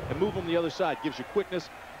linemen, and move them the other side. Gives you quickness.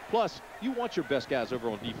 Plus, you want your best guys over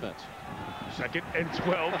on defense. 2nd and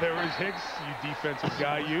 12. There is Hicks. You defensive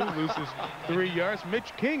guy, you. Loses 3 yards.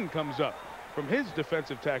 Mitch King comes up from his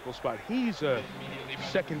defensive tackle spot. He's a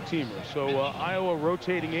second teamer. So Iowa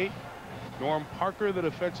rotating 8. Norm Parker, the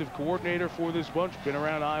defensive coordinator for this bunch, been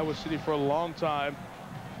around Iowa City for a long time,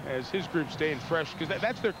 as his group staying fresh, because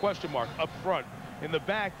that's their question mark up front. In the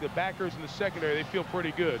back, the backers in the secondary, they feel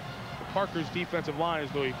pretty good. But Parker's defensive line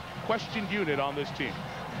is the questioned unit on this team.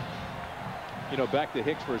 You know, back to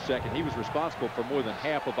Hicks for a second. He was responsible for more than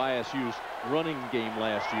half of ISU's running game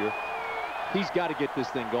last year. He's got to get this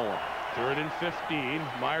thing going. 3rd and 15.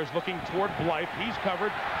 Myers looking toward Blythe. He's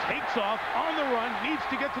covered. Takes off on the run. Needs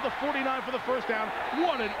to get to the 49 for the first down.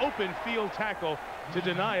 What an open field tackle to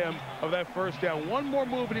deny him of that first down. One more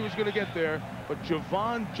move and he was going to get there. But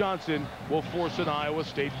Javon Johnson will force an Iowa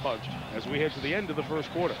State punch as we head to the end of the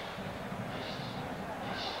first quarter.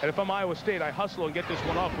 And if I'm Iowa State, I hustle and get this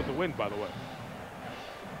one off with the wind, by the way.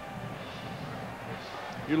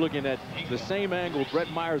 You're looking at the same angle Bret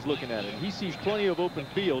Meyer's looking at it. He sees plenty of open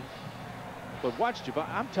field. But watch, Javon,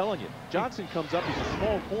 I'm telling you, Johnson comes up. He's a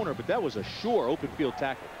small corner, but that was a sure open field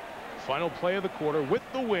tackle. Final play of the quarter with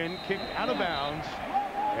the wind, kicked out of bounds.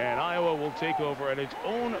 And Iowa will take over at its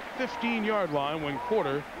own 15-yard line when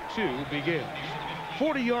quarter 2 begins.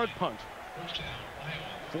 40-yard punt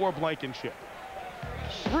for Blankenship.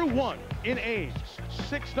 Through 1 in Ames.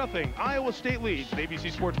 6-0. Iowa State leads. An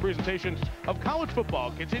ABC Sports presentation of college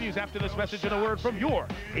football continues after this message and a word from your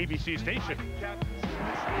ABC station.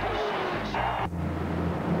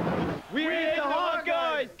 We hate the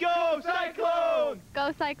Hawkeyes! Go Cyclones!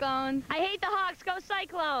 Go Cyclones. I hate the Hawks. Go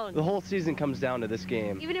Cyclones. The whole season comes down to this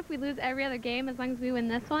game. Even if we lose every other game, as long as we win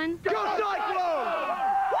this one. Go Cyclones!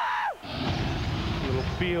 Little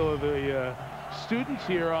feel of the students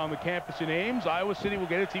here on the campus in Ames. Iowa City will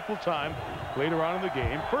get its equal time later on in the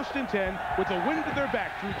game. 1st and 10 with the wind at their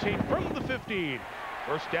back through Tate from the 15.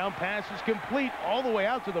 First down pass is complete all the way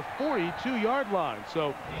out to the 42-yard line.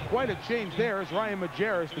 So quite a change there as Ryan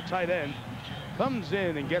Majerus, the tight end, comes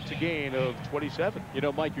in and gets a gain of 27. You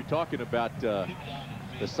know, Mike, you're talking about the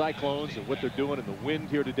Cyclones and what they're doing in the wind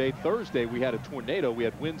here today. Thursday, we had a tornado. We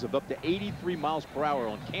had winds of up to 83 miles per hour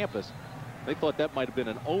on campus. They thought that might have been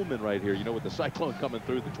an omen right here, you know, with the cyclone coming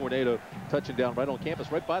through, the tornado touching down right on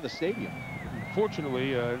campus, right by the stadium.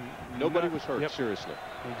 Fortunately, nobody was hurt, seriously.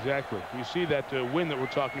 Exactly. You see that wind that we're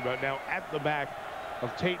talking about now at the back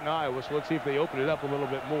of Tate and Iowa, so let's see if they open it up a little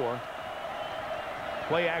bit more.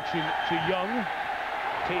 Play action to Young.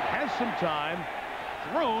 Tate has some time.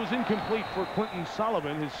 Throws incomplete for Quentin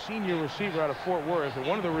Solomon, his senior receiver out of Fort Worth. And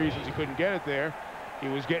one of the reasons he couldn't get it there, he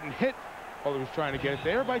was getting hit while he was trying to get it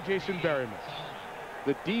there by Jason Berryman.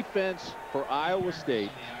 The defense for Iowa State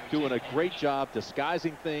doing a great job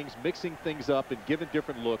disguising things, mixing things up, and giving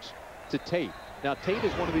different looks to Tate. Now, Tate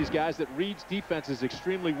is one of these guys that reads defenses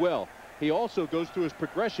extremely well. He also goes through his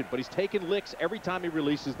progression, but he's taking licks every time he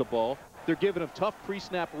releases the ball. They're giving him tough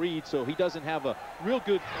pre-snap reads, so he doesn't have a real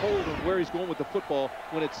good hold on where he's going with the football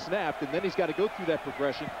when it's snapped, and then he's got to go through that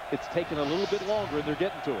progression. It's taking a little bit longer, and they're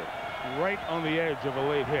getting to it. Right on the edge of a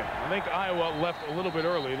late hit. I think Iowa left a little bit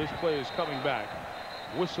early. This play is coming back.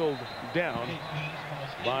 Whistled down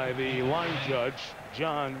by the line judge,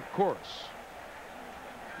 John Corus.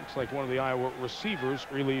 Looks like one of the Iowa receivers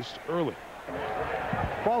released early.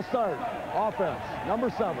 False start. Offense. Number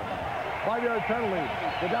 7. 5-yard penalty.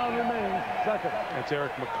 The down remains. Second. That's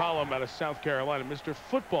Eric McCollum out of South Carolina. Mr.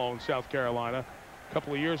 Football in South Carolina a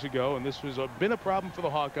couple of years ago, and this was been a problem for the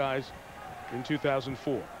Hawkeyes in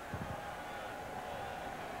 2004.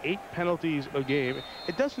 8 penalties a game.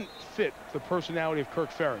 It doesn't fit the personality of Kirk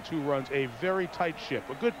Ferentz, who runs a very tight ship,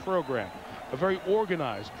 a good program, a very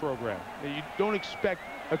organized program. You don't expect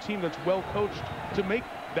a team that's well coached to make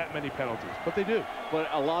that many penalties, but they do. But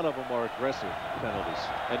a lot of them are aggressive penalties,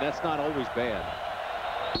 and that's not always bad.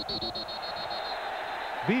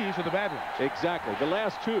 These are the bad ones. Exactly, the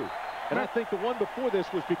last 2. And I think the one before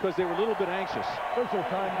this was because they were a little bit anxious. Official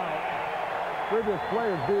timeout. Previous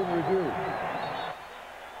play is being reviewed.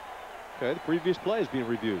 Okay, the previous play is being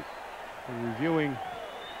reviewed. We're reviewing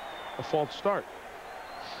a false start.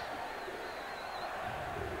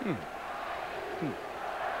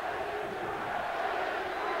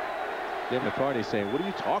 Dan McCarney saying, what are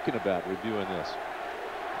you talking about reviewing this?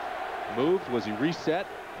 Moved, was he reset?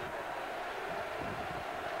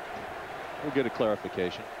 We'll get a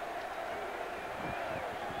clarification.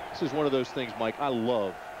 This is one of those things, Mike, I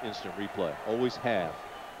love instant replay. Always have.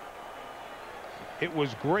 It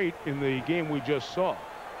was great in the game we just saw.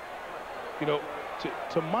 You know,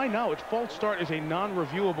 to my knowledge, false start is a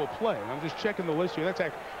non-reviewable play. And I'm just checking the list here. That's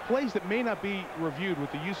actually plays that may not be reviewed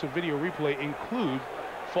with the use of video replay include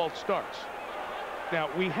false starts. Now,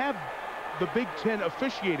 we have the Big Ten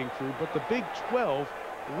officiating crew, but the Big 12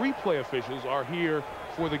 replay officials are here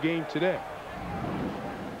for the game today.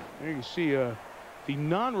 There you can see the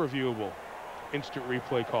non-reviewable instant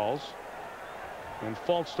replay calls, and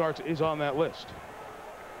false starts is on that list.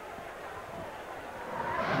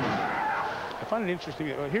 I find it interesting.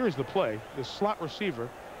 Here is the play. The slot receiver.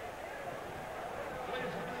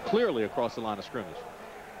 Clearly across the line of scrimmage.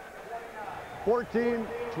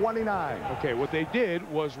 14-29. Okay, what they did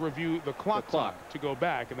was review the clock to go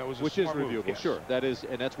back, and that was a which is smart reviewable. move. Yes. Sure, that is,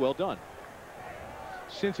 and that's well done.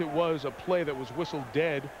 Since it was a play that was whistled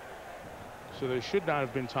dead, so there should not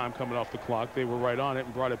have been time coming off the clock, they were right on it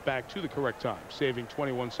and brought it back to the correct time, saving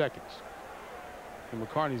 21 seconds. And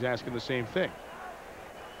McCarney's asking the same thing.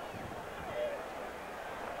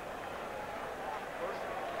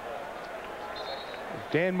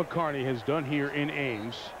 Dan McCarney has done here in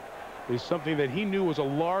Ames is something that he knew was a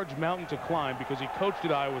large mountain to climb because he coached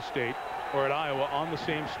at Iowa State or at Iowa on the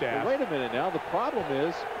same staff. Well, wait a minute now. The problem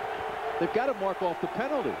is they've got to mark off the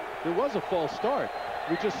penalty. There was a false start.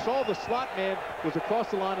 We just saw the slot man was across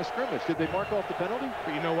the line of scrimmage. Did they mark off the penalty?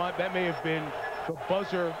 But you know what? That may have been the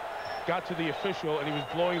buzzer got to the official and he was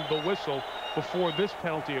blowing the whistle before this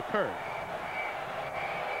penalty occurred.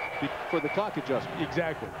 For the clock adjustment.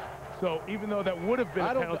 Exactly. So even though that would have been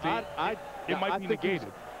a penalty, it might be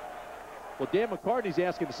negated. Well, Dan McCartney's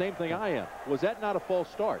asking the same thing I am. Was that not a false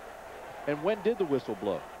start? And when did the whistle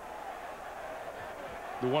blow?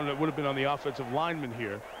 The one that would have been on the offensive lineman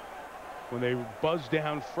here when they buzzed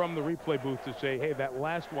down from the replay booth to say, hey, that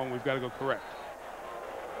last one we've got to go correct.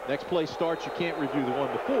 Next play starts, you can't review the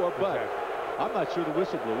one before, but I'm not sure the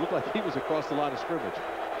whistle blew. It looked like he was across the line of scrimmage.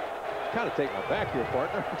 Kind of take my back here,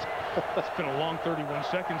 partner. It's been a long 31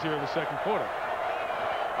 seconds here in the second quarter.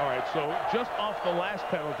 All right, so just off the last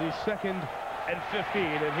penalty, 2nd and 15,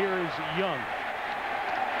 and here is Young.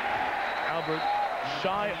 Albert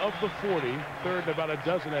shy of the 40, third and about a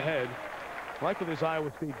dozen ahead. Like what this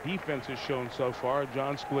Iowa State defense has shown so far,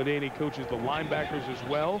 John Skladany coaches the linebackers as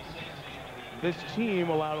well. This team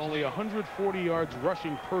allowed only 140 yards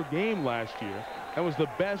rushing per game last year. That was the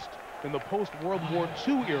best in the post-World War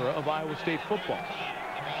II era of Iowa State football.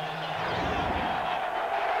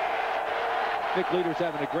 Nick Leader's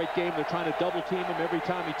having a great game. They're trying to double team him every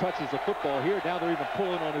time he touches the football here. Now they're even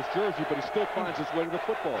pulling on his jersey, but he still finds his way to the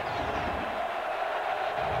football.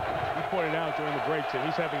 You pointed out during the break that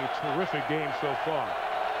he's having a terrific game so far.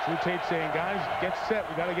 Drew Tate saying, guys, get set.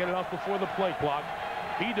 We got to get it off before the play clock.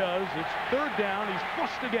 He does. It's 3rd down. He's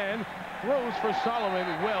flushed again. Throws for Solomon.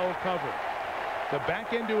 Well covered. The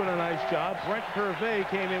back end doing a nice job. Brent Curvey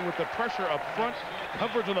came in with the pressure up front.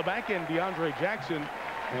 Coverage on the back end, DeAndre Jackson.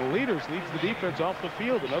 And Leaders leads the defense off the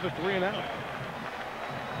field. Another 3 and out.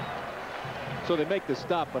 So they make the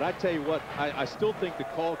stop, but I tell you what, I still think the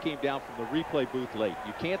call came down from the replay booth late.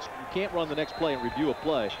 You can't run the next play and review a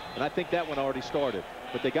play, and I think that one already started.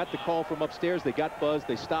 But they got the call from upstairs, they got buzzed,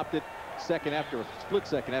 they stopped it a split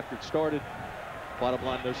second after it started. Bottom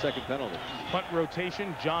line, no second penalty. Punt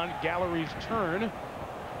rotation, John Gallery's turn.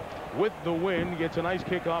 With the win, gets a nice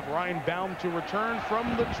kickoff. Ryan Baum to return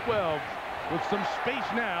from the 12 with some space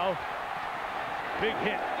now. Big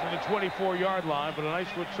hit to the 24-yard line, but a nice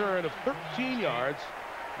return of 13 yards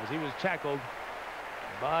as he was tackled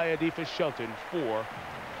by Adifus Shelton for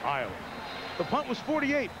Iowa. The punt was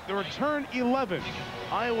 48, the return 11.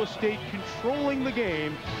 Iowa State controlling the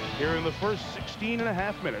game here in the first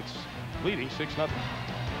 16.5 minutes, leading 6-0.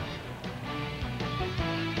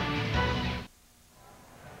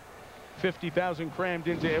 $50,000 crammed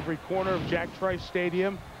into every corner of Jack Trice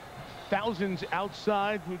Stadium. Thousands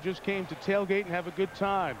outside who just came to tailgate and have a good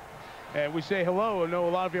time. And we say hello. I know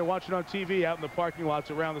a lot of you are watching on TV out in the parking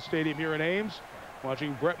lots around the stadium here in Ames.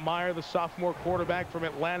 Watching Bret Meyer, the sophomore quarterback from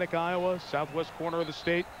Atlantic, Iowa, southwest corner of the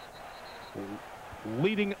state,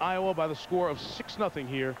 leading Iowa by the score of 6-0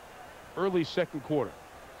 here, early second quarter.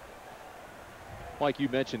 Mike, you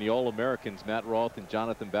mentioned the All-Americans, Matt Roth and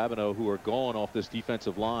Jonathan Babineau, who are gone off this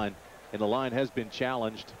defensive line. And the line has been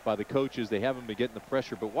challenged by the coaches. They haven't been getting the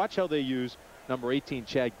pressure. But watch how they use number 18,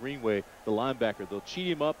 Chad Greenway, the linebacker. They'll cheat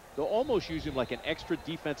him up. They'll almost use him like an extra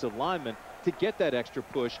defensive lineman to get that extra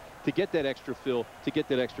push, to get that extra fill, to get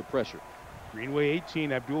that extra pressure. Greenway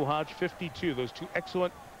 18, Abdul Hodge 52. Those two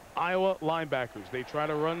excellent Iowa linebackers. They try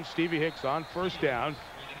to run Stevie Hicks on first down.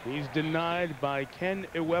 He's denied by Ken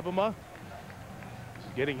Iwebama.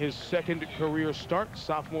 He's getting his second career start.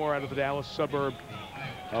 Sophomore out of the Dallas suburb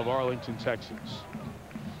of Arlington, Texas.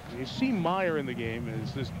 You see Meyer in the game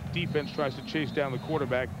as this defense tries to chase down the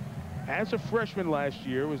quarterback. As a freshman last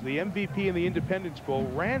year, was the MVP in the Independence Bowl,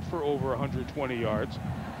 ran for over 120 yards.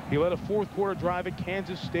 He led a fourth quarter drive at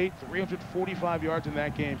Kansas State, 345 yards in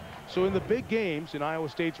that game. So in the big games in Iowa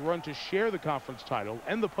State's run to share the conference title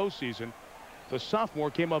and the postseason, the sophomore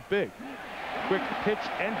came up big. Quick pitch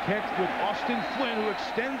and catch with Austin Flynn, who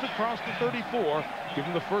extends across the 34,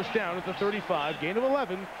 giving the first down at the 35, gain of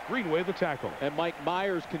 11, Greenway the tackle. And Mike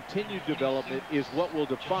Meyer's continued development is what will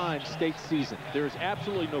define State's season. There's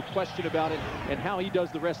absolutely no question about it, and how he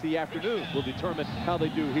does the rest of the afternoon will determine how they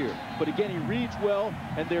do here. But again, he reads well,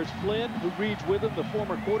 and there's Flynn, who reads with him, the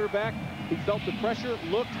former quarterback. He felt the pressure,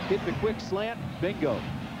 looked, hit the quick slant, bingo.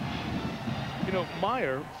 You know,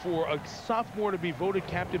 Meyer, for a sophomore to be voted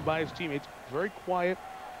captain by his teammates, very quiet,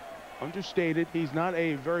 understated. He's not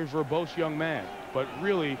a very verbose young man, but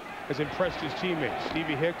really has impressed his teammates.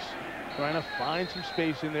 Stevie Hicks trying to find some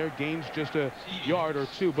space in there, gains just a yard or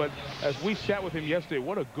two. But as we sat with him yesterday,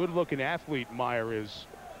 what a good-looking athlete Meyer is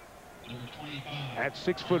at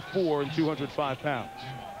 6'4" and 205 pounds.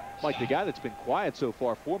 Mike, the guy that's been quiet so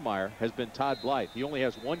far for Meyer has been Todd Blythe. He only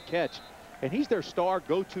has one catch, and he's their star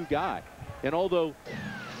go-to guy. And although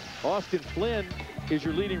Austin Flynn is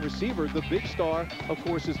your leading receiver, the big star, of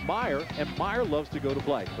course, is Meyer, and Meyer loves to go to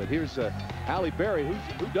Blythe. But here's Halle Berry,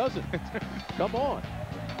 who doesn't? Come on.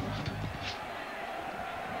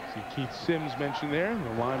 See Keith Sims mentioned there, the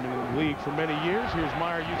lineman in the league for many years. Here's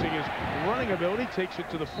Meyer using his running ability, takes it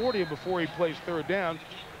to the 40 before he plays third down.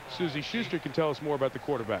 Susie Schuster can tell us more about the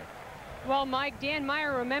quarterback. Well, Mike, Dan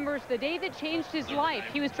Meyer remembers the day that changed his life.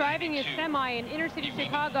 He was driving his semi in inner city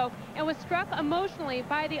Chicago and was struck emotionally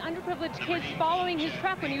by the underprivileged kids following his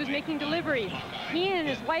truck when he was making deliveries. He and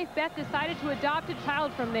his wife, Beth, decided to adopt a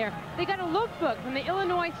child from there. They got a lookbook from the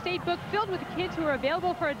Illinois State Book filled with kids who were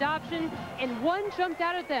available for adoption, and one jumped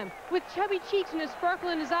out at them with chubby cheeks and a sparkle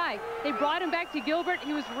in his eye. They brought him back to Gilbert.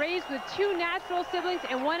 He was raised with 2 natural siblings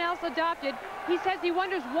and 1 else adopted. He says he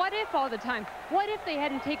wonders, what if all the time? What if they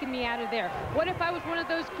hadn't taken me out of there? What if I was one of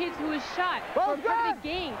those kids who was shot for part of the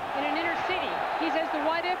gang in an inner city? He says the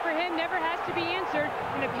what if for him never has to be answered,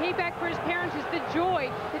 and a payback for his parents is the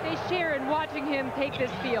joy that they share in watching him take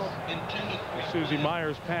this field. Susie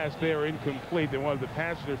Meyer's pass there incomplete. They wanted the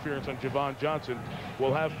pass interference on Javon Johnson.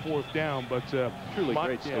 Will have fourth down, but truly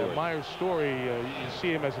great story. Yeah, Meyer's story, you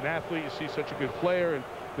see him as an athlete, you see such a good player, and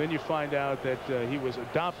then you find out that he was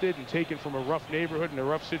adopted and taken from a rough neighborhood in a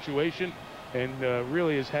rough situation, and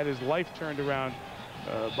really has had his life turned around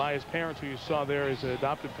by his parents, who you saw there as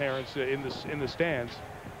adoptive parents in the stands.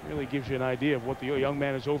 Really gives you an idea of what the young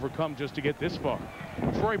man has overcome just to get this far.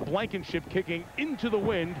 Troy Blankenship kicking into the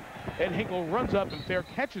wind. Ed Hinkle runs up and fair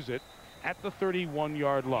catches it at the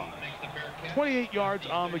 31-yard line. 28 yards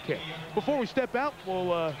on the kick. Before we step out,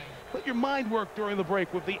 we'll Let your mind work during the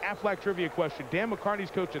break with the Aflac trivia question. Dan McCarney's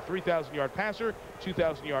coached a 3,000-yard passer,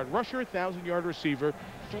 2,000-yard rusher, 1,000-yard receiver.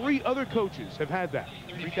 3 other coaches have had that.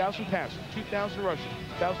 3,000 passer, 2,000 rusher,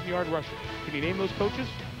 1,000-yard rusher. Can you name those coaches?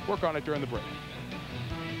 Work on it during the break.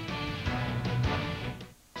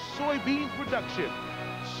 Soybean production.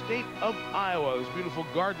 State of Iowa. Those beautiful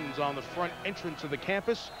gardens on the front entrance of the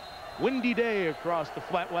campus. Windy day across the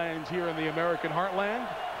flatlands here in the American heartland.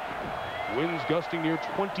 Winds gusting near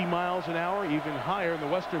 20 miles an hour, even higher in the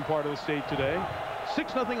western part of the state today.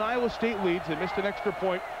 6-0 Iowa State leads. They missed an extra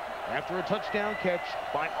point after a touchdown catch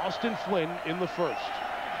by Austin Flynn in the first.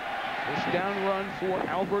 First down run for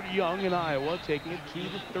Albert Young in Iowa, taking it to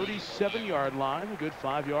the 37-yard line. A good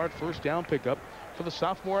 5-yard first down pickup for the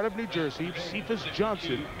sophomore out of New Jersey. Cephas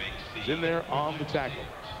Johnson is in there on the tackle.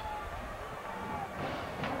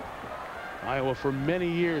 Iowa for many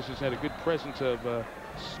years has had a good presence of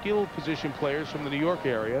skilled position players from the New York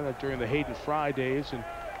area during the Hayden Fry days, and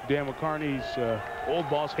Dan McCarney's old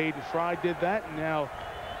boss Hayden Fry did that, and now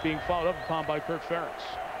being followed up upon by Kirk Ferentz.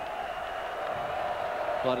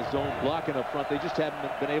 A lot of zone blocking up front. They just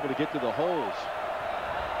haven't been able to get to the holes.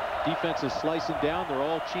 Defense is slicing down. They're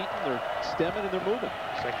all cheating. They're stemming and they're moving.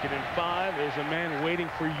 2nd and 5. There's a man waiting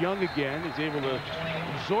for Young again. He's able to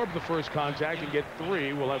absorb the first contact and get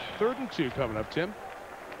 3. We'll have 3rd and 2 coming up, Tim.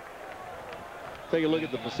 Take a look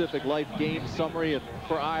at the Pacific Life game summary, and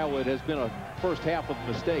for Iowa it has been a first half of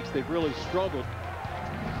mistakes. They've really struggled,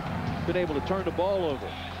 been able to turn the ball over.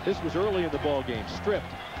 This was early in the ball game. Stripped,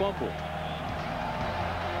 fumble,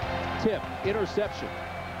 tip, interception.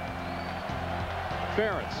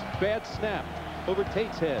 Ferentz, bad snap over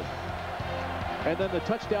Tate's head, and then the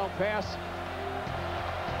touchdown pass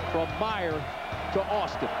from Meyer to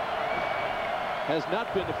Austin. Has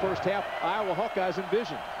not been the first half Iowa Hawkeyes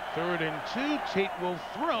envisioned. 3rd and 2. Tate will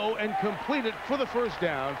throw and complete it for the first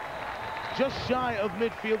down. Just shy of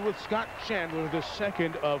midfield with Scott Chandler, the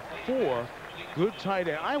 2nd of 4 good tight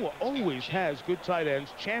end. Iowa always has good tight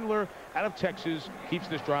ends. Chandler out of Texas keeps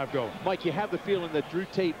this drive going. Mike, you have the feeling that Drew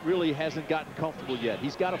Tate really hasn't gotten comfortable yet.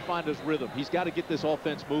 He's got to find his rhythm. He's got to get this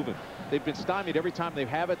offense moving. They've been stymied every time they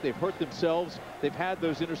have it. They've hurt themselves. They've had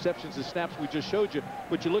those interceptions and snaps we just showed you.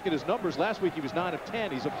 But you look at his numbers. Last week he was 9 of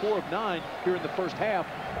 10. He's a 4 of 9 here in the first half.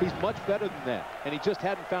 He's much better than that, and he just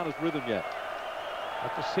hadn't found his rhythm yet.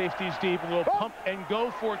 At the safeties deep, a little pump and go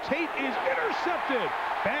for Tate is intercepted.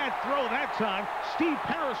 Bad throw that time. Steve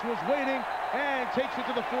Paris was waiting and takes it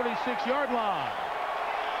to the 46-yard line.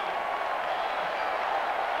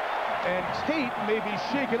 And Tate may be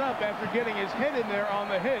shaken up after getting his head in there on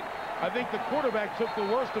the hit. I think the quarterback took the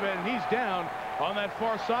worst of it, and he's down on that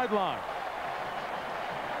far sideline.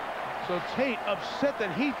 So Tate, upset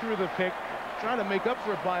that he threw the pick, trying to make up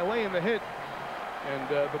for it by laying the hit. And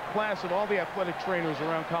the class of all the athletic trainers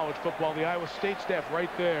around college football, the Iowa State staff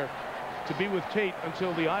right there to be with Tate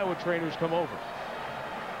until the Iowa trainers come over.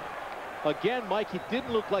 Again, Mike, he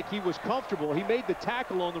didn't look like he was comfortable. He made the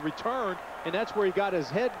tackle on the return, and that's where he got his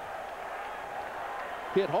head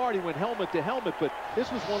hit hard. He went helmet to helmet, but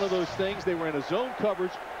this was one of those things. They were in a zone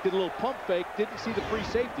coverage, did a little pump fake, didn't see the free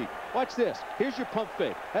safety. Watch this. Here's your pump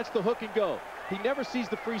fake. That's the hook and go. He never sees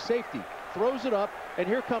the free safety. Throws it up, and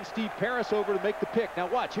here comes Steve Paris over to make the pick. Now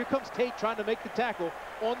watch, here comes Tate trying to make the tackle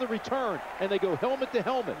on the return, and they go helmet to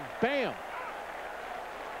helmet. Bam!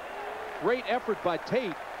 Great effort by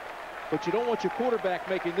Tate, but you don't want your quarterback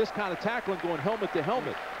making this kind of tackle and going helmet to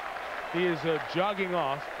helmet. He is jogging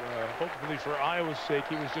off, hopefully for Iowa's sake.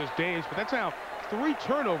 He was just dazed, but that's now 3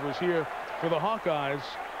 turnovers here for the Hawkeyes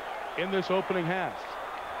in this opening half.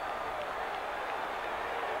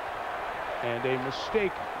 And a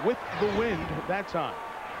mistake with the wind that time.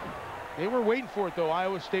 They were waiting for it, though.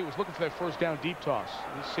 Iowa State was looking for that first down deep toss.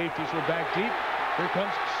 The safeties were back deep. Here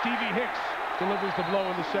comes Stevie Hicks. Delivers the blow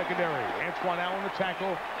in the secondary. Antoine Allen the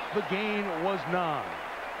tackle. The gain was 9.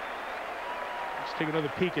 Let's take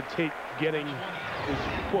another peek at Tate getting his,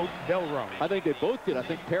 quote, bell rung. I think they both did. I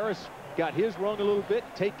think Paris got his rung a little bit.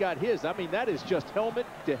 Tate got his. I mean, that is just helmet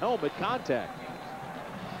to helmet contact.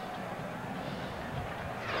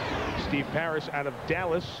 Steve Paris out of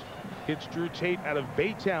Dallas hits Drew Tate out of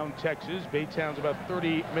Baytown, Texas. Baytown's about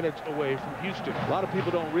 30 minutes away from Houston. A lot of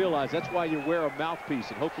people don't realize that's why you wear a mouthpiece,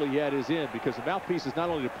 and hopefully he had his in, because the mouthpiece is not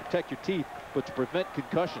only to protect your teeth, but to prevent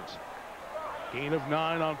concussions. Gain of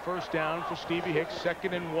 9 on first down for Stevie Hicks.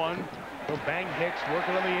 2nd and 1. He'll bang Hicks,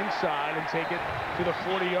 working on the inside, and take it to the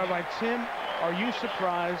 40-yard line. Tim, are you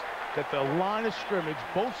surprised that the line of scrimmage,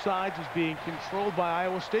 both sides, is being controlled by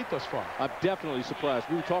Iowa State thus far? I'm definitely surprised.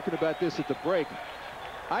 We were talking about this at the break.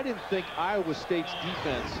 I didn't think Iowa State's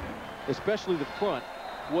defense, especially the front,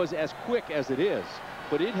 was as quick as it is.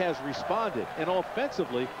 but it has responded. And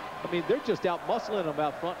offensively, I mean, they're just out muscling them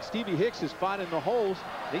out front. Stevie Hicks is finding the holes,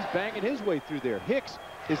 and he's banging his way through there. Hicks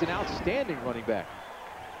is an outstanding running back.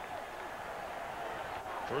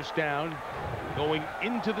 First down, going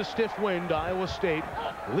into the stiff wind, Iowa State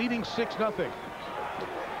leading 6-0.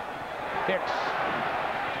 Hicks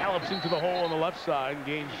gallops into the hole on the left side and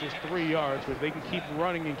gains just 3 yards, but if they can keep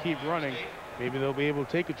running and keep running, maybe they'll be able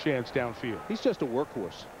to take a chance downfield. He's just a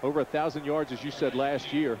workhorse. Over 1,000 yards, as you said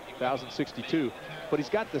last year, 1,062. But he's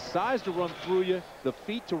got the size to run through you, the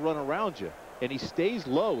feet to run around you, and he stays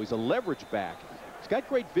low. He's a leverage back. He's got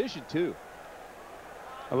great vision, too.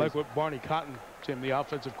 I like what Barney Cotton, Tim, the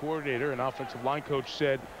offensive coordinator and offensive line coach,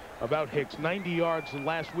 said about Hicks. 90 yards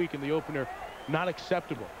last week in the opener, not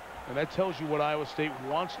acceptable. And that tells you what Iowa State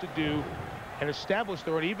wants to do and establish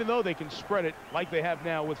their own, even though they can spread it like they have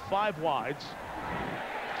now with 5 wides.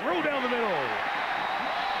 Throw down the middle.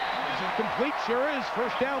 This is complete, sure is.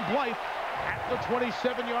 First down, Blythe at the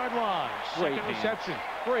 27-yard line. Second reception.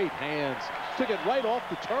 Great hands. Took it right off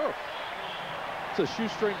the turf. It's a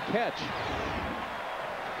shoestring catch.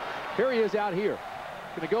 Here he is out here.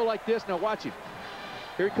 Going to go like this. Now watch him.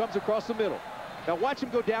 Here he comes across the middle. Now watch him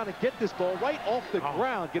go down and get this ball right off the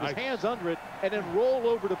ground, get his hands under it, and then roll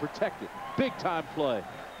over to protect it. Big time play.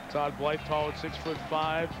 Todd Blythe, tall at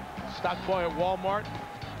 6'5", stock boy at Walmart.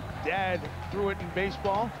 Dad threw it in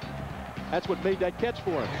baseball. That's what made that catch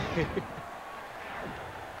for him.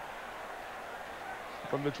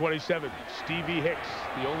 From the 27, Stevie Hicks,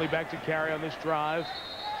 the only back to carry on this drive.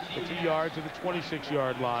 2 yards to the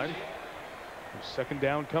 26-yard line. Second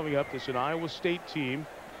down coming up. This is an Iowa State team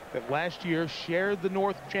that last year shared the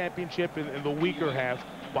North Championship in the weaker half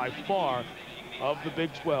by far of the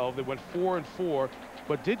Big 12. They went 4-4,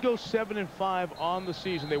 but did go 7-5 on the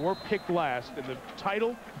season. They were picked last, and the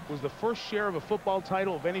title was the first share of a football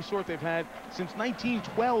title of any sort they've had since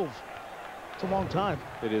 1912. It's a long time.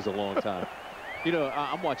 It is a long time. You know,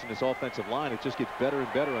 I'm watching this offensive line. It just gets better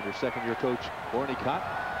and better under second-year coach Barney Cotton.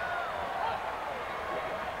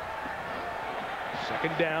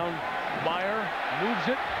 Second down, Meyer moves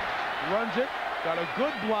it, runs it, got a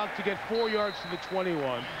good block to get 4 yards to the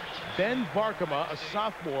 21. Ben Barkema, a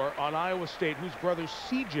sophomore on Iowa State, whose brother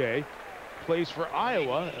CJ plays for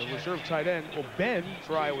Iowa, a reserve tight end. Well, Ben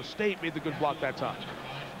for Iowa State made the good block that time.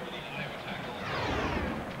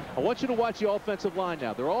 I want you to watch the offensive line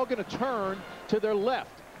now. They're all going to turn to their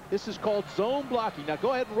left. This is called zone blocking. Now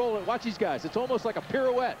go ahead and roll it. Watch these guys. It's almost like a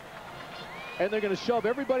pirouette. And they're going to shove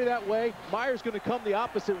everybody that way. Meyer's going to come the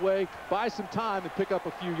opposite way, buy some time, and pick up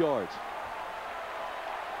a few yards.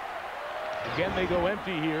 Again, they go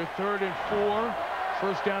empty here. 3rd and 4.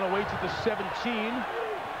 First down away to the 17.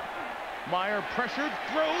 Meyer pressured,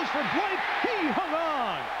 throws for Blythe. He hung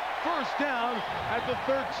on. First down at the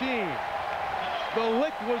 13. The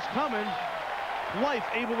lick was coming. Blythe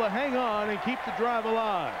able to hang on and keep the drive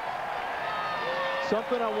alive.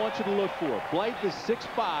 Something I want you to look for. Blythe is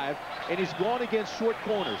 6'5", and he's gone against short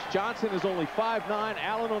corners. Johnson is only 5'9".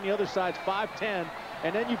 Allen on the other side's 5'10".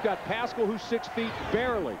 And then you've got Pascal, who's 6 feet,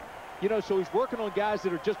 barely. You know, so he's working on guys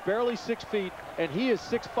that are just barely 6 feet, and he is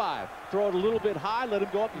 6'5". Throw it a little bit high, let him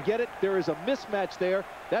go up and get it. There is a mismatch there.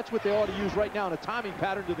 That's what they ought to use right now in a timing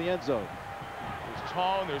pattern to the end zone. There's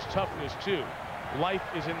tall and there's toughness, too. Blythe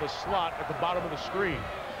is in the slot at the bottom of the screen.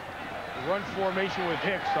 Run formation with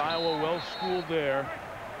Hicks. Iowa well schooled there.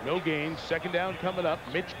 No gain. Second down coming up.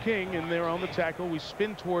 Mitch King in there on the tackle. We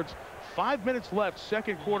spin towards 5 minutes left.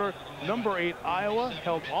 Second quarter. Number 8 Iowa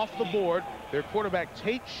held off the board. Their quarterback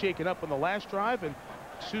Tate shaken up on the last drive. And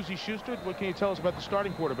Susie Schuster, what can you tell us about the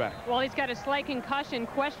starting quarterback? Well, he's got a slight concussion,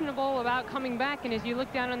 questionable about coming back. And as you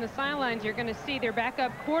look down on the sidelines, you're going to see their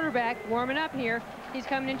backup quarterback warming up here. He's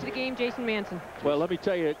coming into the game, Jason Manson. Well, let me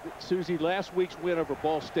tell you, Susie, last week's win over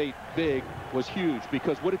Ball State big was huge,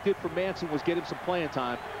 because what it did for Manson was get him some playing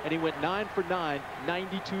time, and he went 9 for 9,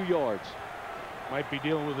 92 yards. Might be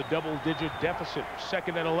dealing with a double-digit deficit.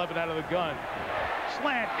 2nd and 11 out of the gun.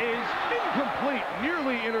 Slant is incomplete,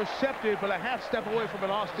 nearly intercepted, but a half step away from an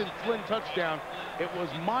Austin Flynn touchdown. It was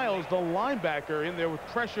Miles, the linebacker, in there with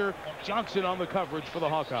pressure. Johnson on the coverage for the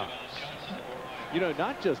Hawkeyes. You know,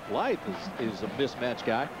 not just Blythe is a mismatch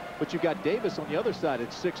guy, but you've got Davis on the other side at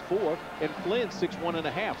 6'4", and Flynn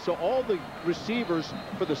 6'1½". So all the receivers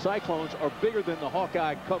for the Cyclones are bigger than the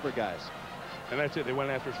Hawkeye cover guys. And that's it. They went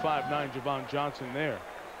after 5'9" Javon Johnson there.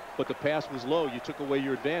 But the pass was low. You took away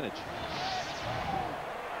your advantage.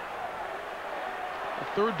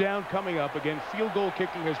 Third down coming up. Again, field goal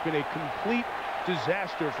kicking has been a complete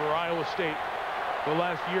disaster for Iowa State the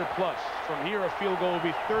last year plus. From here, a field goal will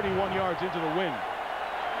be 31 yards into the wind.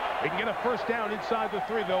 They can get a first down inside the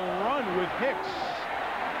 3. They'll run with Hicks.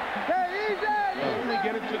 Only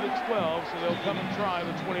get it to the 12, so they'll come and try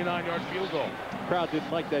the 29-yard field goal. Crowd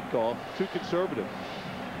didn't like that call. Too conservative.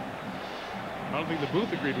 I don't think the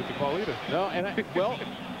booth agreed with the call either. No, and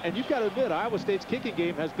and you've got to admit, Iowa State's kicking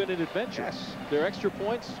game has been an adventure. Yes. Their extra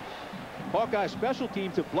points. Hawkeye special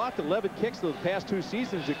teams have blocked 11 kicks the past 2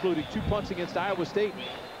 seasons, including 2 punts against Iowa State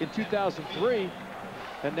in 2003.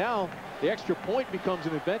 And now the extra point becomes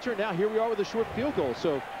an adventure. Now here we are with a short field goal.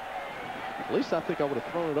 So at least I think I would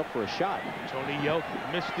have thrown it up for a shot. Tony Yelk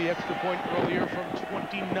missed the extra point earlier from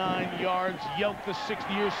 29 yards. Yelk, the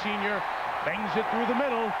 6th-year senior, bangs it through the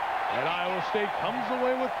middle, and Iowa State comes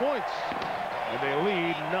away with points. And they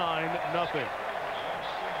lead 9-0.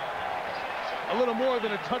 A little more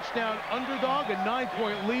than a touchdown underdog, a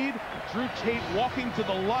 9-point lead. Drew Tate walking to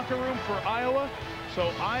the locker room for Iowa. So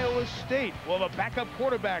Iowa State will have a backup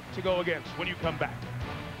quarterback to go against when you come back.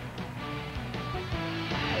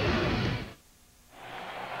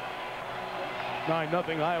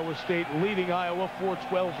 (9-0) Iowa State leading Iowa.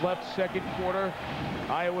 4:12 left, second quarter.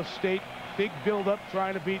 Iowa State, big build-up,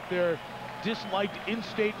 trying to beat their disliked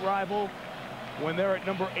in-state rival when they're at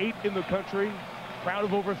number 8 in the country. Crowd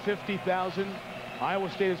of over 50,000. Iowa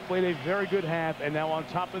State has played a very good half, and now on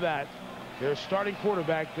top of that, their starting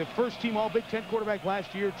quarterback, the first-team All-Big Ten quarterback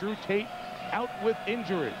last year, Drew Tate, out with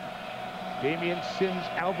injury. Damian Sims,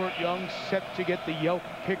 Albert Young set to get the Yelp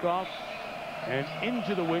kickoff, and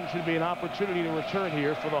into the wind should be an opportunity to return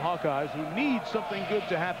here for the Hawkeyes, who need something good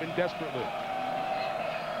to happen desperately.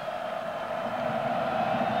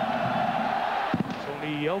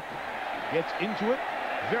 Tony Yelp gets into it.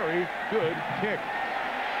 Very good kick.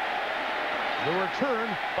 The return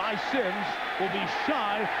by Sims will be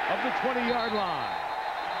shy of the 20-yard line.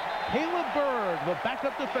 Caleb Berg, the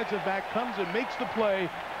backup defensive back, comes and makes the play.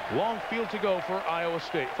 Long field to go for Iowa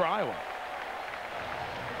State, for Iowa.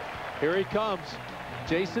 Here he comes,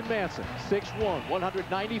 Jason Manson, 6'1",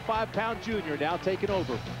 195-pound junior, now taking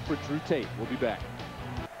over for Drew Tate. We'll be back.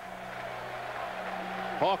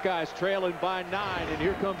 Hawkeyes trailing by 9, and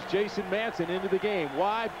here comes Jason Manson into the game.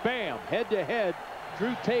 Why? Bam! Head-to-head.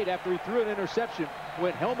 Drew Tate, after he threw an interception,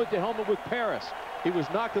 went helmet-to-helmet with Paris. He was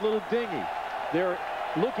knocked a little dingy. They're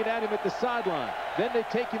looking at him at the sideline. Then they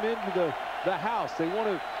take him into the house. They want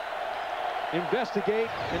to investigate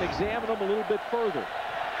and examine him a little bit further.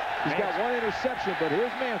 He's got 1 interception, but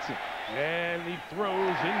here's Manson. And he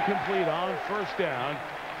throws incomplete on first down.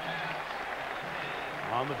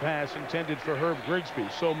 On the pass intended for Herb Grigsby.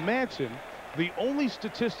 So Manson, the only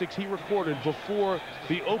statistics he recorded before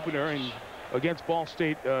the opener and against Ball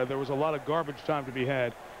State, there was a lot of garbage time to be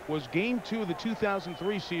had, was game 2 of the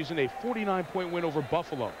 2003 season, a 49-point win over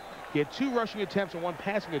Buffalo. He had 2 rushing attempts and 1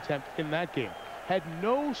 passing attempt in that game. Had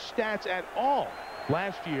no stats at all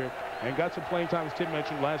last year and got some playing time, as Tim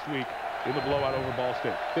mentioned last week, in the blowout over Ball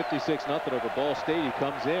State. 56-0 over Ball State. He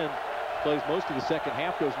comes in, plays most of the second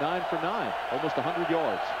half, goes 9 for 9, almost 100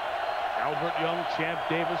 yards. Albert Young, Champ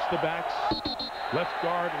Davis, the backs. Left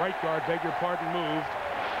guard, right guard, beg your pardon, moved.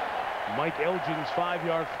 Mike Elgin's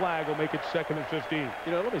 5-yard flag will make it 2nd and 15.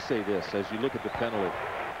 You know, let me say this as you look at the penalty.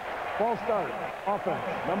 Ball started.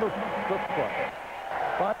 Offense. Number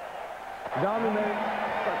 5. Dominate.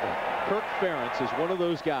 Second. Kirk Ferentz is one of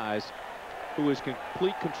those guys who has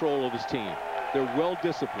complete control of his team. They're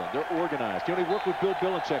well-disciplined. They're organized. You know, he worked with Bill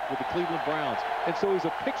Belichick with the Cleveland Browns, and so he's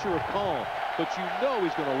a picture of calm. But you know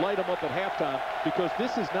he's going to light them up at halftime because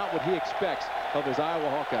this is not what he expects of his Iowa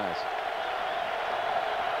Hawkeyes.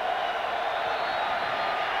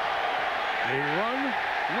 They run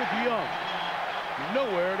with Young.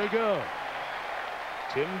 Nowhere to go.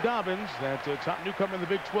 Tim Dobbins, that top newcomer in the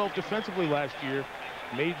Big 12 defensively last year,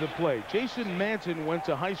 made the play. Jason Manson went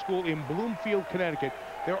to high school in Bloomfield, Connecticut.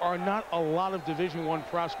 There are not a lot of Division I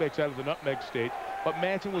prospects out of the Nutmeg State, but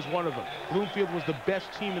Manson was one of them. Bloomfield was the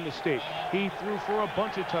best team in the state. He threw for a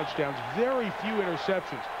bunch of touchdowns, very few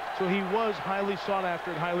interceptions. So he was highly sought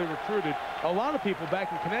after and highly recruited. A lot of people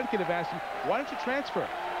back in Connecticut have asked him, why don't you transfer?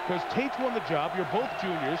 Because Tate's won the job. You're both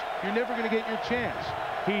juniors. You're never going to get your chance.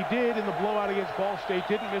 He did in the blowout against Ball State,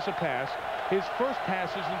 didn't miss a pass. His first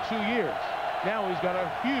passes in 2 years. Now he's got a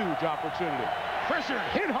huge opportunity. Pressured,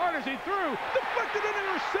 hit hard as he threw, deflected and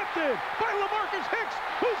intercepted by LaMarcus Hicks,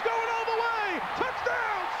 who's going all the way.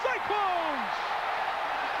 Touchdown, Cyclones!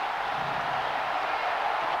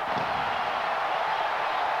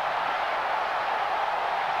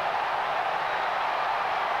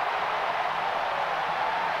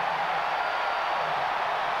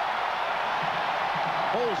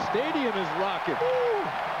 Whole stadium is rocking. Woo!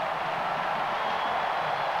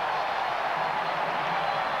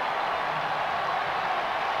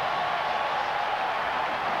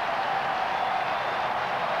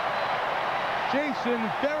 Jason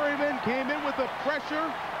Berryman came in with the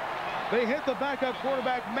pressure. They hit the backup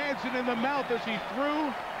quarterback Manson in the mouth as he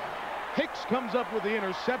threw. Hicks comes up with the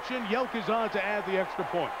interception. Yelk is on to add the extra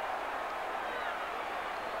point.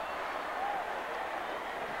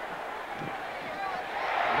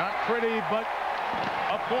 Not pretty, but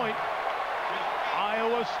a point.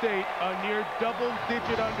 Iowa State, a near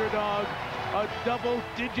double-digit underdog, a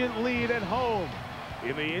double-digit lead at home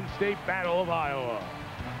in the in-state battle of Iowa.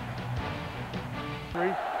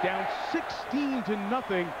 Down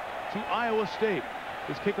 16-0 to Iowa State.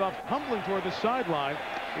 This kickoff tumbling toward the sideline.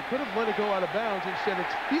 It could have let it go out of bounds. Instead,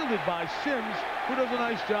 it's fielded by Sims, who does a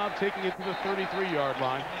nice job taking it to the 33-yard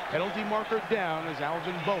line. Penalty marker down as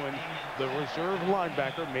Alvin Bowen, the reserve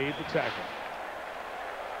linebacker, made the tackle.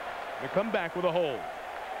 They come back with a hold.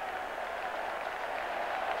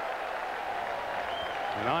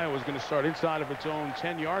 And Iowa's going to start inside of its own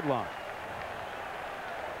 10-yard line.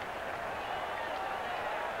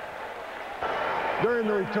 During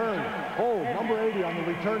the return, hold number 80 on the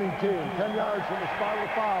returning team. 10 yards from the spot of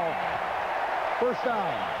the foul. First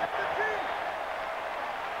down.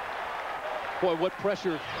 Boy, what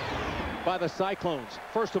pressure by the Cyclones.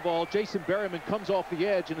 First of all, Jason Berryman comes off the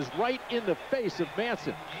edge and is right in the face of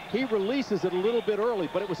Manson. He releases it a little bit early,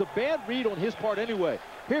 but it was a bad read on his part anyway.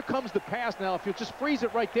 Here comes the pass now. If you just freeze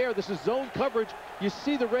it right there, this is zone coverage. You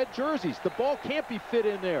see the red jerseys. The ball can't be fit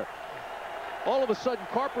in there. All of a sudden,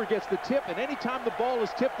 Carper gets the tip, and anytime the ball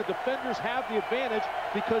is tipped, the defenders have the advantage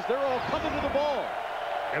because they're all coming to the ball.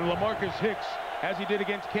 And LaMarcus Hicks, as he did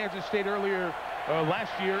against Kansas State earlier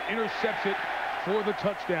last year, intercepts it for the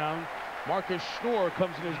touchdown. Marcus Schnorr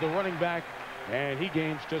comes in as the running back, and he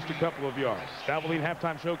gains just a couple of yards. Valvoline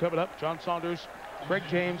halftime show coming up. John Saunders, Greg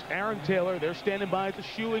James, Aaron Taylor, they're standing by at the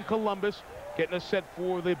shoe in Columbus, getting us set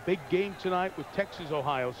for the big game tonight with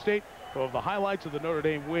Texas-Ohio State. Of the highlights of the Notre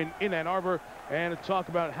Dame win in Ann Arbor, and to talk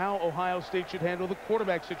about how Ohio State should handle the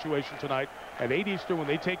quarterback situation tonight at 8 Eastern when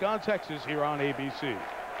they take on Texas here on ABC.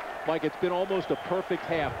 Mike, it's been almost a perfect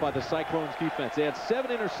half by the Cyclones defense. They had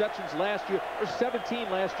 7 interceptions last year, or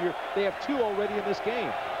 17 last year. They have 2 already in this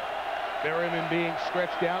game. Berryman being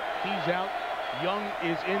stretched out. He's out. Young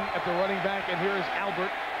is in at the running back, and here is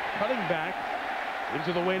Albert cutting back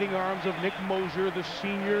into the waiting arms of Nick Mosier, the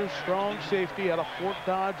senior strong safety out of Fort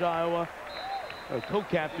Dodge, Iowa. A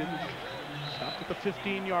co-captain. Stopped at the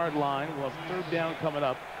 15-yard line. We'll have third down coming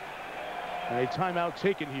up. And a timeout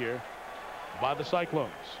taken here by the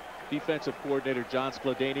Cyclones. Defensive coordinator John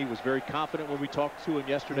Skladany was very confident when we talked to him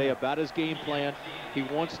yesterday about his game plan. He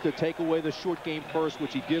wants to take away the short game first,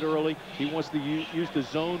 which he did early. He wants to use the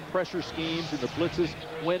zone pressure schemes and the blitzes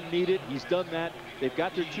when needed. He's done that. They've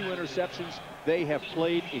got their 2 interceptions. They have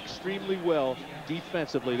played extremely well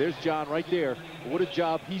defensively. There's John right there. What a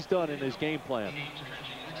job he's done in his game plan.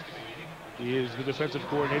 He is the defensive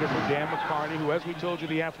coordinator for Dan McCarney, who, as we told you,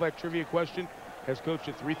 the Athletic Trivia question, has coached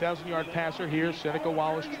a 3,000-yard passer here, Seneca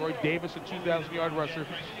Wallace, Troy Davis, a 2,000-yard rusher,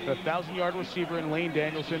 a 1,000-yard receiver in Lane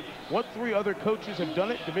Danielson. What 3 other coaches have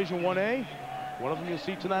done it? Division 1A. One of them you'll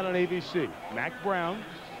see tonight on ABC. Mac Brown,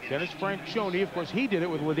 Dennis Franchione, of course, he did it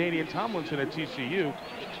with LaDainian Tomlinson at TCU,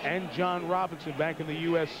 and John Robinson back in the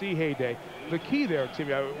USC heyday. The key there,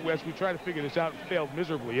 Timmy, as we try to figure this out, failed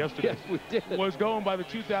miserably yesterday, yes, we did, was going by the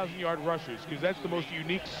 2,000-yard rushers, because that's the most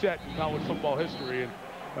unique set in college football history.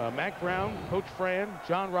 And Mac Brown, Coach Fran,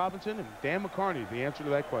 John Robinson, and Dan McCarney, the answer to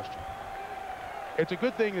that question. It's a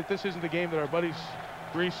good thing that this isn't the game that our buddies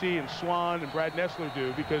Greasy and Swan and Brad Nessler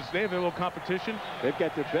do, because they have a little competition. They've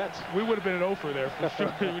got their bets. We would have been an offer there for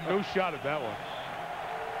sure. No shot at that one.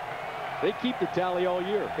 They keep the tally all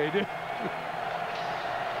year. They do.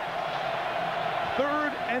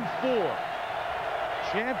 3rd and 4.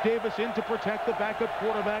 Champ Davis in to protect the backup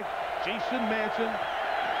quarterback, Jason Manson,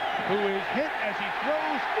 who is hit as he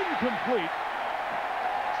throws incomplete.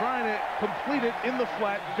 Trying to complete it in the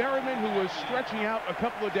flat. Berryman, who was stretching out a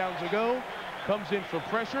couple of downs ago, comes in for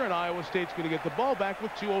pressure, and Iowa State's going to get the ball back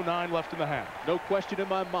with 2:09 left in the half. No question in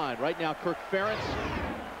my mind. Right now, Kirk Ferentz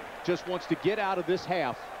just wants to get out of this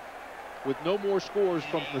half with no more scores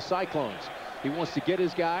from the Cyclones. He wants to get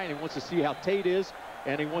his guy, and he wants to see how Tate is,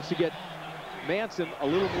 and he wants to get Manson a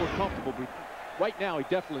little more comfortable. But right now, he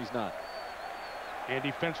definitely is not.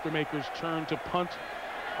 Andy Fenstermaker's turn to punt.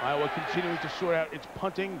 Iowa continuing to sort out its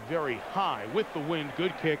punting very high with the wind.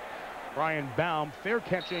 Good kick. Brian Baum fair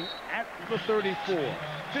catching at the 34.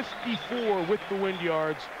 54 with the wind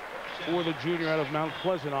yards for the junior out of Mount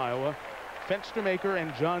Pleasant, Iowa. Fenstermaker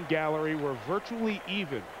and John Gallery were virtually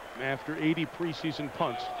even after 80 preseason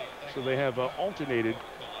punts, so they have alternated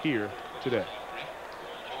here today.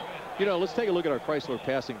 You know, let's take a look at our Chrysler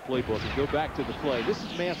passing playbook and go back to the play. This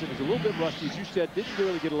is Manson, who's a little bit rusty, as you said, didn't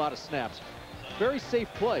really get a lot of snaps. Very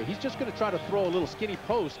safe play. He's just going to try to throw a little skinny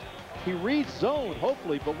post. He reads zone,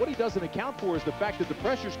 hopefully, but what he doesn't account for is the fact that the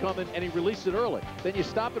pressure's coming and he released it early. Then you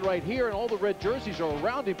stop it right here, and all the red jerseys are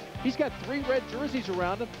around him. He's got 3 red jerseys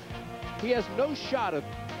around him. He has no shot of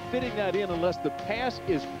fitting that in unless the pass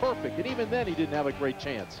is perfect, and even then he didn't have a great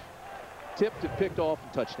chance. Tipped and picked off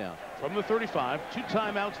and touchdown. From the 35, 2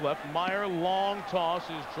 timeouts left. Meyer, long toss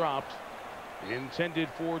is dropped. Intended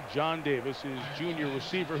for John Davis, his junior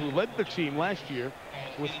receiver who led the team last year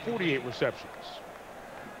with 48 receptions.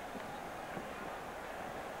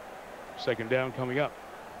 Second down coming up.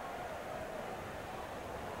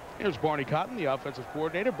 Here's Barney Cotton, the offensive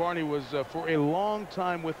coordinator. Barney was for a long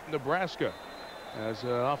time with Nebraska as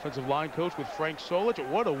offensive line coach with Frank Solich.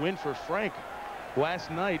 What a win for Frank last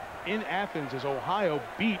night in Athens as Ohio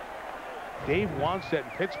beat Dave Wanstead in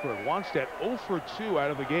Pittsburgh. Wanstead 0 for 2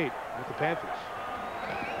 out of the gate with the Panthers.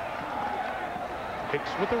 Hicks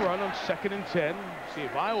with the run on 2nd and 10. See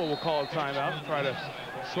if Iowa will call a timeout and try to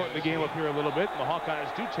shorten the game up here a little bit. The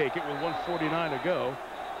Hawkeyes do take it with 1:49 to go.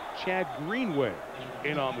 Chad Greenway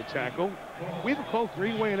in on the tackle. We haven't called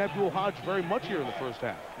Greenway and Abdul Hodge very much here in the first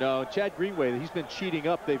half. No, Chad Greenway, he's been cheating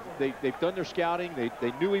up. They've done their scouting.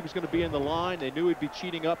 They knew he was going to be in the line. They knew he'd be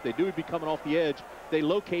cheating up. They knew he'd be coming off the edge. They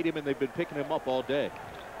locate him, and they've been picking him up all day.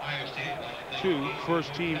 2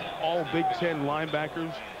 first-team all Big Ten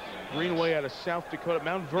linebackers. Greenway out of South Dakota,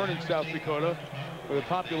 Mount Vernon, South Dakota, where the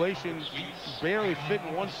population barely fit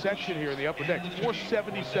in one section here in the upper deck.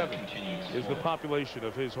 477 is the population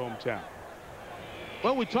of his hometown.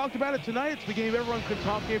 Well, we talked about it tonight. It's the game everyone could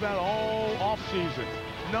talk about all offseason.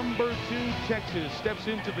 Number 2, Texas steps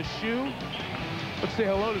into the shoe. Let's say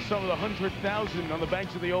hello to some of the 100,000 on the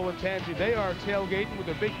banks of the Olentangy. They are tailgating with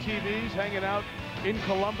their big TVs, hanging out in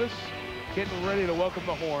Columbus, getting ready to welcome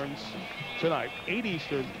the Horns tonight, 8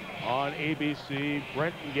 Eastern on ABC.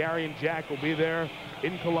 Brent and Gary and Jack will be there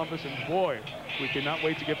in Columbus, and boy, we cannot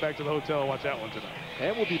wait to get back to the hotel and watch that one tonight.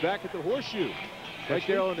 And we'll be back at the Horseshoe right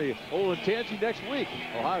there on the Olentangy next week.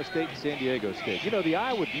 Ohio State and San Diego State. You know, the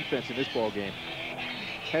Iowa defense in this ball game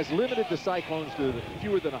has limited the Cyclones to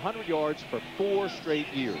fewer than 100 yards for 4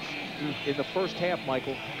 straight years. In the first half,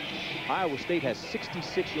 Michael, Iowa State has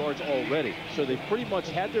 66 yards already. So they've pretty much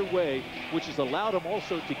had their way, which has allowed them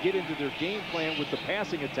also to get into their game plan with the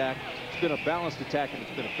passing attack. It's been a balanced attack, and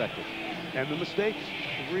it's been effective. And the mistakes,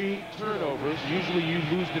 3 turnovers. Usually you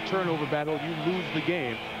lose the turnover battle, you lose the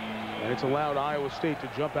game. And it's allowed Iowa State to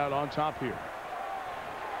jump out on top here.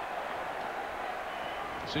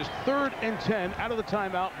 This is 3rd and 10 out of the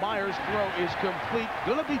timeout. Meyer's throw is complete.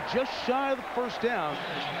 Going to be just shy of the first down.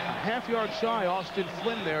 A half-yard shy. Austin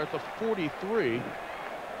Flynn there at the 43.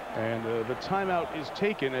 And the timeout is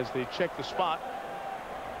taken as they check the spot.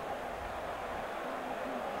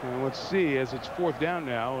 And let's see, as it's 4th down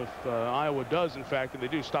now, if Iowa does, in fact, and they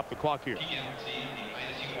do, stop the clock here.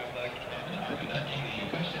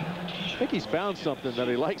 I think he's found something that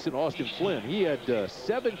he likes in Austin Flynn. He had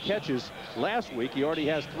 7 catches last week. He already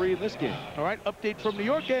has 3 in this game. All right, update from New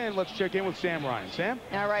York, and let's check in with Sam Ryan. Sam?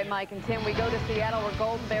 All right, Mike and Tim, we go to Seattle, where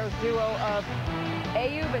Golden Bears duo of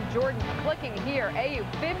Ayub and Jordan clicking here. Ayub,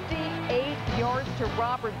 58 yards to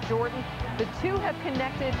Robert Jordan. The 2 have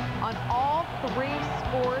connected on all 3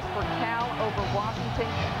 scores for Cal over Washington.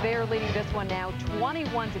 They're leading this one now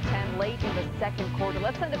 21-10 late in the 2nd quarter.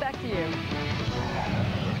 Let's send it back to you.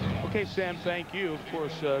 Okay, Sam, thank you. Of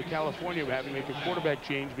course, California having to make a quarterback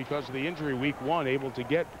change because of the injury week 1, able to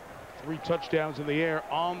get 3 touchdowns in the air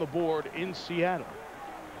on the board in Seattle.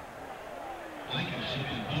 So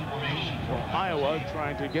Iowa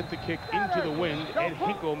trying to get the kick into the wind. Ed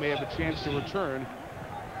Hinkle may have a chance to return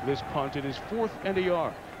this punt. It is 4th and a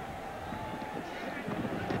yard.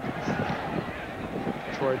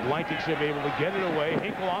 Troy Blankenship able to get it away.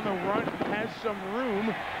 Hinkle on the run, has some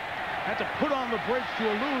room. Had to put on the brakes to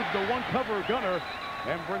elude the 1-cover gunner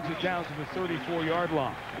and brings it down to the 34-yard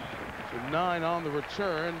line. So 9 on the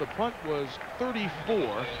return. The punt was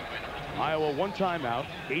 34. Iowa 1 timeout,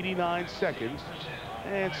 89 seconds,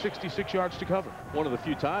 and 66 yards to cover. One of the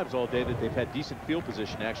few times all day that they've had decent field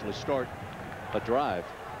position to actually start a drive,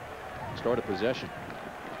 start a possession.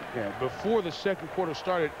 Yeah, before the 2nd quarter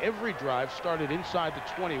started, every drive started inside the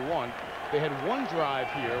 21. They had 1 drive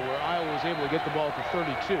here where Iowa was able to get the ball to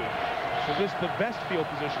 32. So this is the best field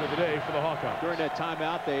position of the day for the Hawkeyes. During that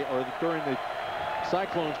timeout, during the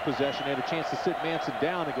Cyclones possession, they had a chance to sit Manson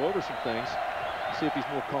down and go over some things, see if he's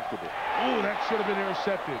more comfortable. Oh, that should have been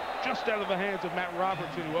intercepted. Just out of the hands of Matt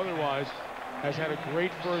Robertson, who otherwise has had a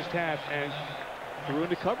great first half. And Threw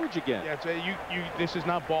into coverage again. Yeah, this is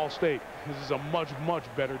not Ball State. This is a much, much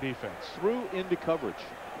better defense. Threw into coverage.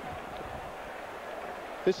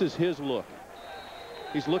 This is his look.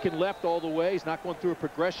 He's looking left all the way. He's not going through a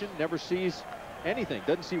progression. Never sees anything.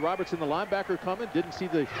 Doesn't see Robertson, the linebacker, coming. Didn't see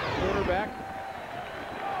the cornerback.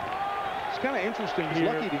 It's kind of interesting He's here.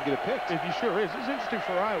 lucky he didn't get a pick. If he sure is. It's interesting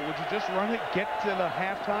for Iowa. Would you just run it, get to the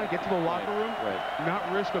halftime, get to the locker room,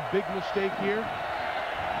 not risk a big mistake here?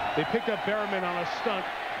 They picked up Berriman on a stunt,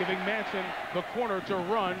 giving Manson the corner to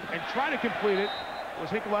run and try to complete it. Was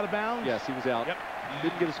Hinkle out of bounds? Yes, he was out. Yep.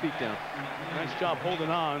 Didn't get his feet down. Nice job holding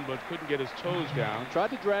on, but couldn't get his toes down. Tried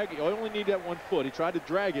to drag it. You only need that one foot. He tried to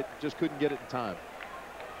drag it, just couldn't get it in time.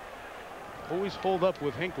 Always hold up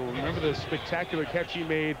with Hinkle. Remember the spectacular catch he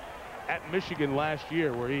made at Michigan last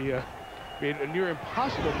year, where he made a near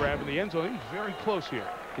impossible grab in the end zone. He was very close here.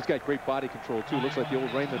 He's got great body control too. Looks like the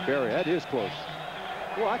old Raymond Berry. That is close.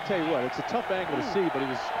 Well, I tell you what, it's a tough angle to see, but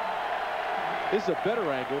this is a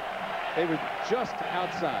better angle. They were just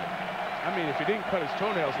outside. I mean, if he didn't cut his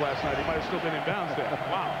toenails last night, he might have still been in bounds there.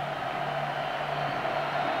 Wow.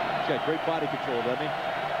 He's got great body control, doesn't he?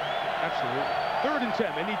 Absolutely. 3rd and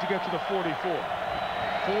 10. They need to get to the 44.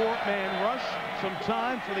 4-man rush. Some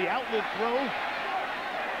time for the outlet throw.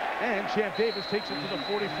 And Champ Davis takes it to the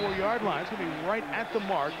 44-yard line. It's going to be right at the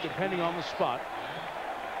mark, depending on the spot.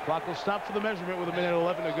 Clock will stop for the measurement with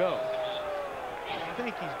 1:11 to go. I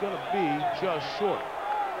think he's going to be just short.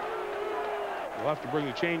 We'll have to bring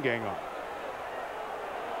the chain gang on.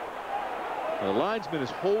 The linesman is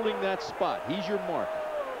holding that spot. He's your mark.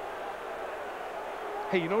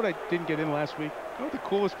 Hey, you know what I didn't get in last week? You know what the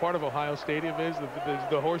coolest part of Ohio Stadium is?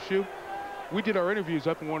 The horseshoe. We did our interviews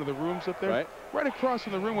up in one of the rooms up there. Right across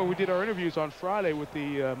from the room where we did our interviews on Friday with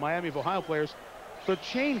the Miami of Ohio players. The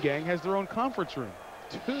chain gang has their own conference room.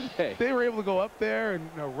 Do they? They were able to go up there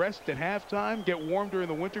and rest at halftime, get warm during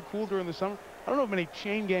the winter, cool during the summer. I don't know of many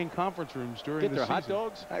chain gang conference rooms during the season. Get their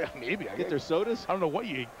hot dogs? Maybe. Get their sodas? I don't know what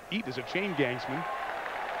you eat as a chain gangsman.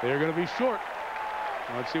 They're going to be short.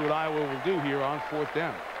 Well, let's see what Iowa will do here on 4th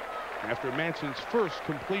down after Manson's first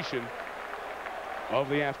completion of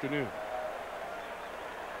the afternoon.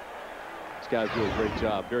 These guys do a great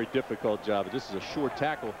job. Very difficult job. This is a short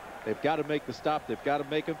tackle. They've got to make the stop. They've got to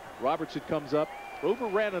make him. Robertson comes up.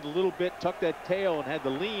 Overran it a little bit, tucked that tail, and had to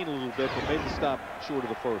lean a little bit, but made the stop short of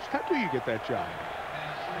the first. How do you get that job?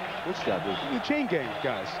 Which job is it? The chain gang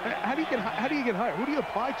guys. How do you get hired? Who do you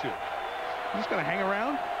apply to? You just gonna hang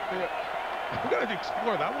around? We're gonna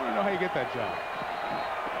explore that. I want to know how you get that job.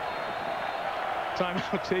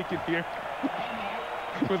 Timeout taken here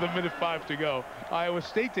with 1:05 to go. Iowa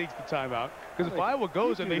State takes the timeout because if Iowa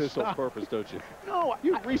goes and they stop on purpose, don't you? No,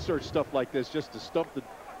 you research stuff like this just to stump the.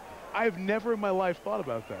 I've never in my life thought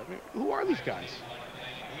about that. I mean, who are these guys?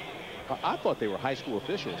 I thought they were high school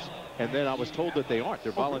officials, and then I was told that they aren't.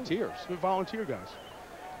 They're volunteers. They're volunteer guys.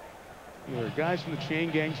 There are guys from the chain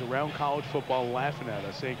gangs around college football laughing at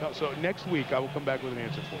us, saying, so next week I will come back with an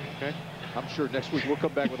answer for you, okay? I'm sure next week we'll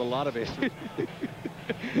come back with a lot of answers.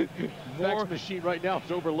 Fax machine right now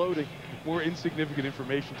is overloading. More insignificant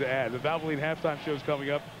information to add. The Valvoline halftime show is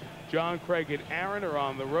coming up. John, Craig, and Aaron are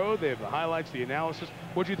on the road. They have the highlights, the analysis.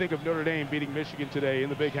 What do you think of Notre Dame beating Michigan today in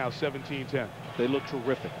the Big House, 17-10? They look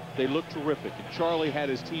terrific. They look terrific. And Charlie had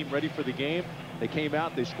his team ready for the game. They came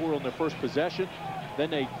out. They scored on their first possession.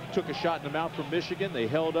 Then they took a shot in the mouth from Michigan. They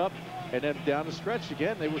held up. And then down the stretch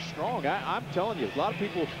again, they were strong. I'm telling you, a lot of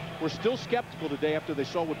people were still skeptical today after they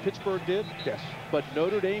saw what Pittsburgh did. Yes. But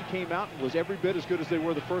Notre Dame came out and was every bit as good as they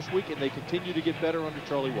were the first week, and they continue to get better under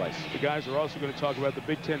Charlie Weiss. The guys are also going to talk about the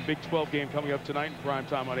Big Ten, Big 12 game coming up tonight in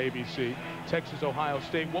primetime on ABC. Texas, Ohio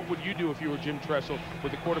State. What would you do if you were Jim Tressel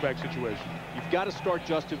with the quarterback situation? You've got to start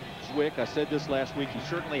Justin Zwick. I said this last week. He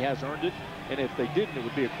certainly has earned it, and if they didn't, it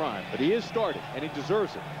would be a crime. But he is starting, and he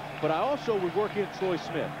deserves it. But I also would work in Troy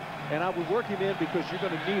Smith. And I would work him in because you're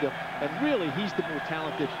going to need him. And really, he's the more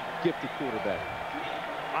talented, gifted quarterback.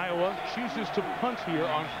 Iowa chooses to punt here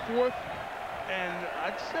on 4th and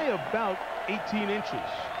I'd say about 18 inches.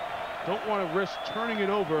 Don't want to risk turning it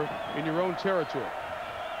over in your own territory.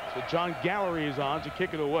 So John Gallery is on to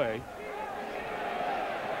kick it away.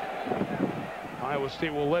 Iowa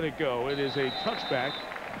State will let it go. It is a touchback.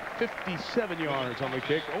 57 yards on the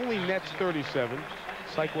kick. Only nets 37.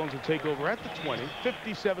 Cyclones will take over at the 20.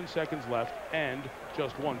 57 seconds left and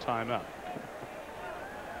just one timeout.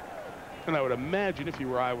 And I would imagine if you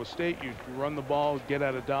were Iowa State, you'd run the ball, get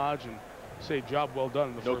out of Dodge, and say job well done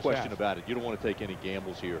in the first half. No question about it. You don't want to take any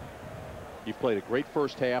gambles here. You've played a great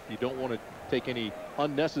first half. You don't want to take any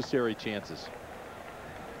unnecessary chances.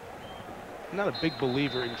 I'm not a big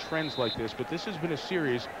believer in trends like this, but this has been a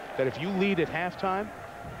series that if you lead at halftime,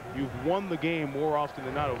 you've won the game more often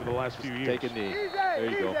than not over the last few years. Take a knee. There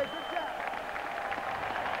you go.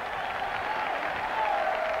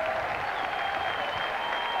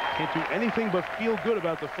 Can't do anything but feel good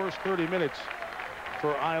about the first 30 minutes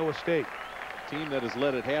for Iowa State. Team that has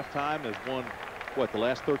led at halftime has won, what, the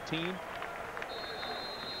last 13?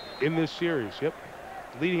 In this series, yep.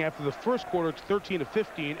 Leading after the first quarter, it's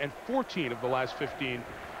 13-15 and 14 of the last 15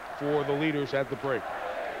 for the leaders at the break.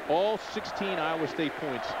 All 16 Iowa State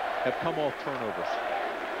points have come off turnovers.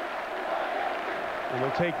 And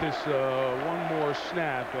they'll take this one more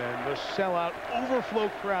snap, and the sellout overflow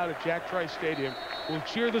crowd at Jack Trice Stadium will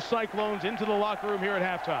cheer the Cyclones into the locker room here at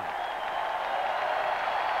halftime.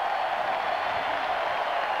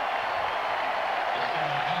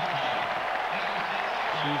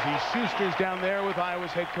 Susie Schuster's down there with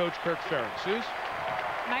Iowa's head coach Kirk Ferentz. Suze?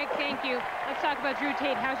 Mike, thank you. Let's talk about Drew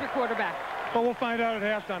Tate. How's your quarterback? Well, we'll find out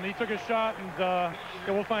at halftime. He took a shot, and yeah,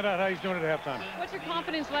 we'll find out how he's doing at halftime. What's your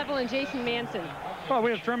confidence level in Jason Manson? Well,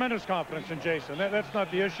 we have tremendous confidence in Jason. That's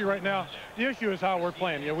not the issue right now. The issue is how we're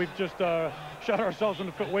playing. You know, we've just shot ourselves in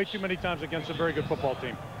the foot way too many times against a very good football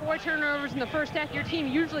team. 4 turnovers in the first half. Your team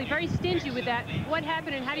usually very stingy with that. What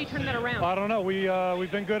happened, and how do you turn that around? I don't know.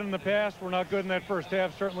 We've been good in the past. We're not good in that first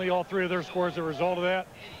half. Certainly all 3 of their scores are a result of that.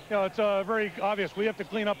 You know, it's very obvious. We have to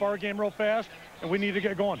clean up our game real fast, and we need to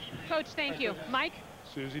get going. Coach, thank you. Mike?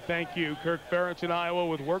 Susie, thank you. Kirk Ferentz in Iowa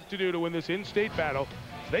with work to do to win this in-state battle.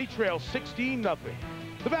 They trail 16-0.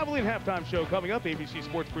 The Valvoline Halftime Show coming up. ABC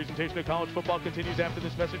Sports presentation of college football continues after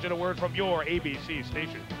this message and a word from your ABC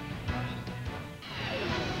station.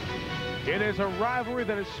 It is a rivalry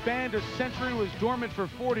that has spanned a century, was dormant for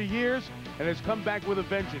 40 years, and has come back with a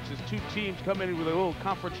vengeance as 2 teams come in with a little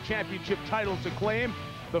conference championship title to claim.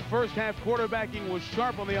 The first half quarterbacking was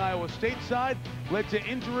sharp on the Iowa State side, led to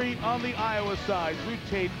injury on the Iowa side. Drew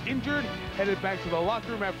Tate injured, headed back to the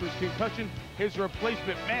locker room after his concussion. His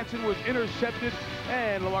replacement, Manson, was intercepted,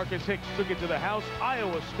 and LaMarcus Hicks took it to the house.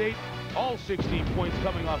 Iowa State, all 16 points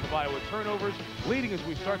coming off of Iowa turnovers, leading as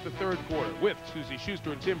we start the third quarter with Susie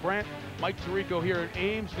Schuster and Tim Brandt. Mike Tirico here at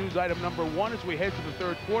Ames. News item number 1 as we head to the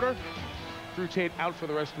third quarter. Drew Tate out for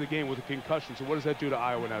the rest of the game with a concussion. So what does that do to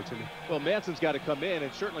Iowa now, Timmy? Well, Manson's got to come in,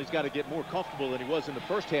 and certainly he's got to get more comfortable than he was in the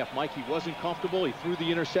first half, Mike. He wasn't comfortable. He threw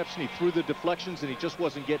the interception, he threw the deflections, and he just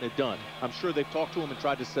wasn't getting it done. I'm sure they've talked to him and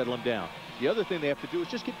tried to settle him down. The other thing they have to do is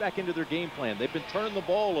just get back into their game plan. They've been turning the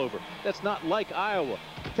ball over. That's not like Iowa.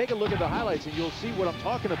 Take a look at the highlights, and you'll see what I'm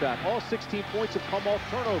talking about. All 16 points have come off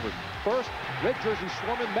turnovers. First, red jersey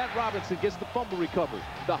swarming. Matt Robinson gets the fumble recovery.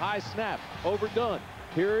 The high snap, overdone.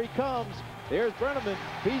 Here he comes. There's Brenneman.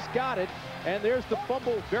 He's got it. And there's the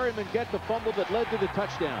fumble. Berryman get the fumble that led to the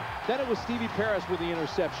touchdown. Then it was Stevie Paris with the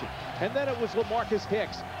interception. And then it was LaMarcus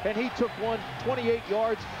Hicks. And he took one 28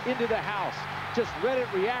 yards into the house. Just read it,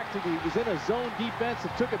 reacted. He was in a zone defense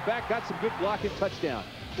and took it back, got some good blocking, touchdown.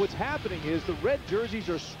 What's happening is the red jerseys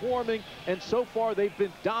are swarming, and so far they've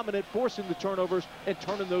been dominant, forcing the turnovers and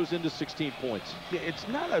turning those into 16 points. Yeah, it's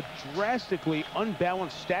not a drastically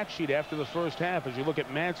unbalanced stat sheet after the first half. As you look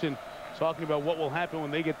at Manson talking about what will happen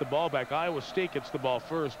when they get the ball back. Iowa State gets the ball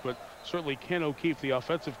first, but certainly Ken O'Keefe, the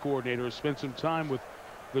offensive coordinator, has spent some time with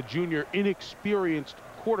the junior inexperienced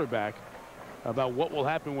quarterback about what will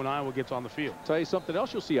happen when Iowa gets on the field. Tell you something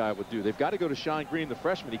else you'll see Iowa do. They've got to go to Shine Green, the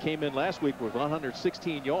freshman. He came in last week with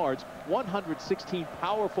 116 yards, 116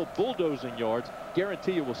 powerful bulldozing yards.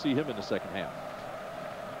 Guarantee you we'll see him in the second half.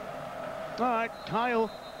 All right,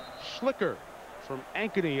 Kyle Schlicker from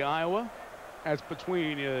Ankeny, Iowa. That's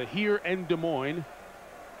between here and Des Moines.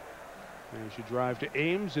 And you drive to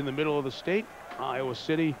Ames in the middle of the state. Iowa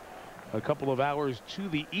City, a couple of hours to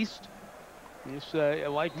the east. It's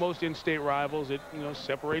like most in-state rivals, it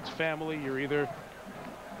separates family. You're either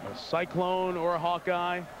a Cyclone or a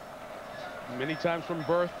Hawkeye, many times from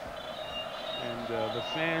birth, and the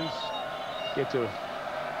fans get to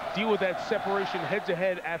deal with that separation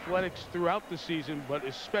head-to-head athletics throughout the season, but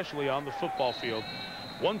especially on the football field,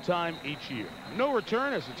 one time each year. No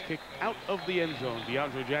return as it's kicked out of the end zone.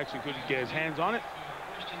 DeAndre Jackson couldn't get his hands on it,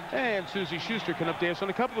 and Susie Schuster can update us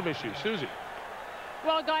on a couple of issues. Susie.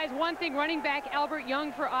 Well, guys, one thing, running back Albert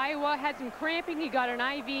Young for Iowa had some cramping. He got an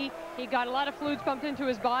IV. He got a lot of fluids pumped into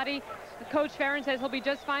his body. Coach Farron says he'll be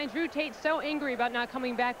just fine. Drew Tate's so angry about not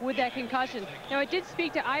coming back with that concussion. Now, I did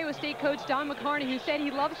speak to Iowa State coach Dan McCarney, who said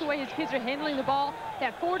he loves the way his kids are handling the ball.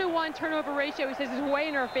 That 4-to-1 turnover ratio, he says, is way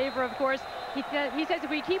in our favor, of course. He says if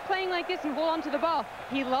we keep playing like this and hold on to the ball,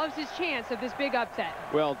 he loves his chance of this big upset.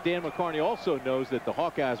 Well, Dan McCarney also knows that the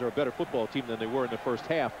Hawkeyes are a better football team than they were in the first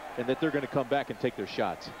half, and that they're going to come back and take their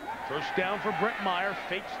shots. First down for Bret Meyer.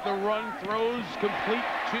 Fakes the run, throws complete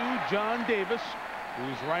to John Davis,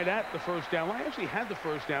 who's right at the first down. Well, I actually had the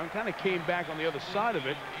first down, kind of came back on the other side of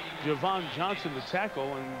it. Javon Johnson the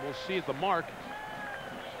tackle, and we'll see at the mark.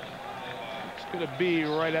 It's going to be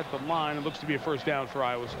right at the line. It looks to be a first down for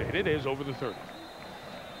Iowa State. It is over the 30.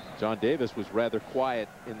 John Davis was rather quiet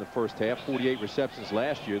in the first half. 48 receptions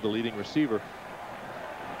last year, the leading receiver.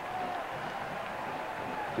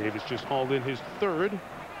 Davis just hauled in his third.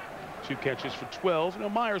 2 catches for 12. You know,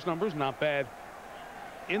 Meyer's numbers not bad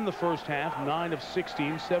in the first half. 9 of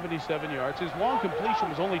 16, 77 yards. His long completion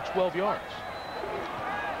was only 12 yards.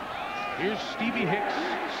 Here's Stevie Hicks,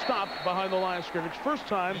 stopped behind the line of scrimmage. First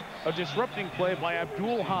time a disrupting play by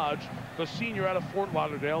Abdul Hodge, the senior out of Fort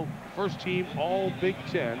Lauderdale. First team all Big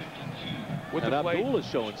Ten. With and the play, Abdul is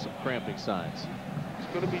showing some cramping signs. It's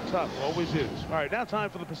going to be tough. Always is. All right, now time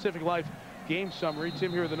for the Pacific Life game summary.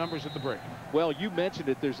 Tim, here are the numbers at the break. Well, you mentioned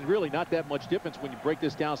it. There's really not that much difference when you break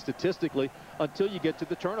this down statistically until you get to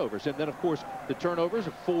the turnovers. And then, of course, the turnovers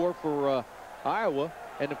are 4 for Iowa.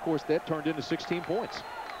 And, of course, that turned into 16 points.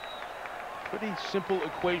 Pretty simple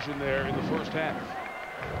equation there in the first half.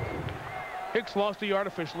 Hicks lost a yard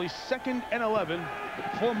officially. 2nd and 11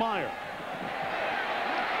 for Meyer.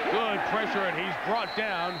 Good pressure, and he's brought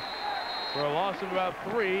down for a loss of about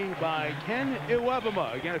 3 by Ken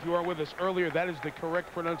Iwebama. Again, if you weren't with us earlier, that is the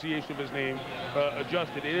correct pronunciation of his name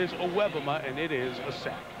adjusted. It is Iwebama, and it is a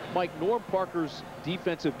sack. Mike, Norm Parker's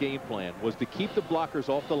defensive game plan was to keep the blockers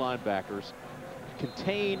off the linebackers,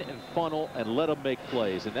 contain and funnel, and let them make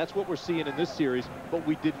plays. And that's what we're seeing in this series, but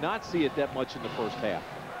we did not see it that much in the first half.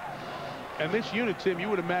 And this unit, Tim, you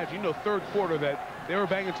would imagine, you know, third quarter, that they were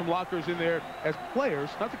banging some lockers in there as players,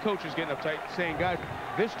 not the coaches getting uptight, saying, guys,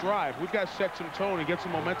 this drive, we've got to set some tone and get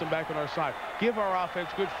some momentum back on our side. Give our offense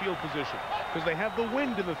good field position, because they have the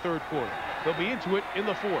wind in the third quarter. They'll be into it in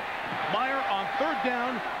the fourth. Meyer on third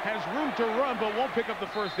down has room to run, but won't pick up the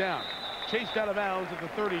first down. Chased out of bounds at the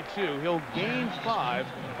 32. He'll gain 5,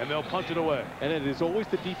 and they'll punt it away. And it is always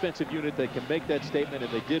the defensive unit that can make that statement,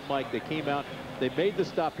 and they did, Mike. They came out, they made the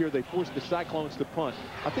stop here, they forced the Cyclones to punt.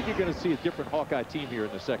 I think you're going to see a different Hawkeye team here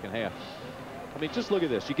in the second half. I mean, just look at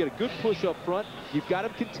this. You get a good push up front. You've got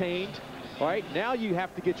them contained. All right, now you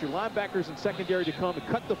have to get your linebackers and secondary to come and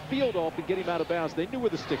cut the field off and get him out of bounds. They knew where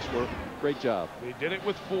the sticks were. Great job. They did it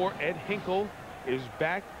with 4. Ed Hinkle is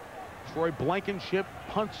back. Troy Blankenship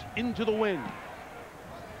punts into the wind.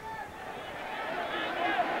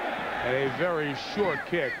 And a very short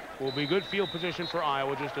kick will be good field position for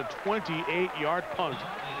Iowa. Just a 28-yard punt.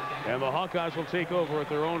 And the Hawkeyes will take over at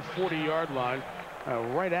their own 40-yard line,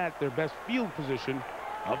 right at their best field position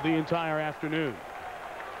of the entire afternoon.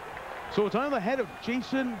 So it's on the head of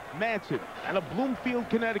Jason Manson out of Bloomfield,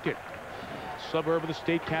 Connecticut, suburb of the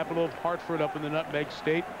state capital of Hartford, up in the Nutmeg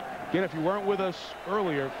State. Again, if you weren't with us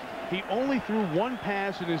earlier, he only threw 1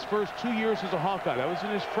 pass in his first 2 years as a Hawkeye. That was in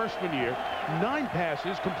his freshman year. 9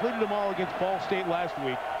 passes, completed them all against Ball State last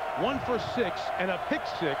week. 1 for 6 and a pick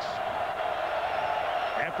 6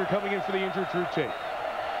 after coming in for the injured Drew Tate.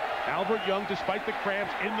 Albert Young, despite the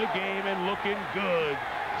cramps, in the game and looking good.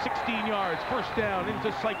 16 yards, first down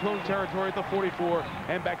into Cyclone territory at the 44,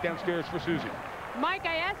 and back downstairs for Susie. Mike,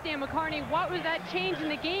 I asked Dan McCarney, what would that change in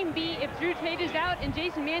the game be if Drew Tate is out and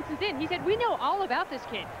Jason Manson's in? He said, we know all about this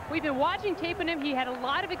kid. We've been watching tape on him. He had a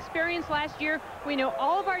lot of experience last year. We know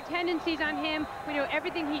all of our tendencies on him. We know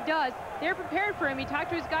everything he does. They're prepared for him. He talked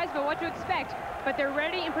to his guys about what to expect, but they're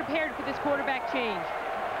ready and prepared for this quarterback change.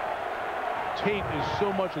 Tate is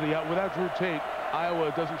so much of the out. Without Drew Tate,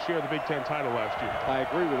 Iowa doesn't share the Big Ten title last year. I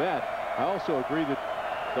agree with that. I also agree that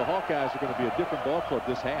the Hawkeyes are going to be a different ball club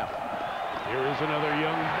this half. Here is another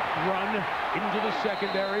young run into the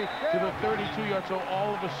secondary to the 32-yard. So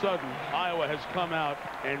all of a sudden, Iowa has come out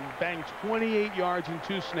and banged 28 yards in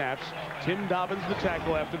 2 snaps. Tim Dobbins the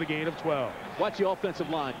tackle after the gain of 12. Watch the offensive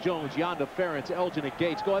line. Jones, Yonda, Ferentz, Elgin, and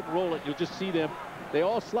Gates. Go ahead and roll it. You'll just see them. They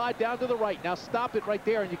all slide down to the right. Now stop it right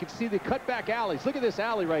there, and you can see the cutback alleys. Look at this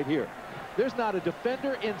alley right here. There's not a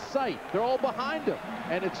defender in sight. They're all behind him.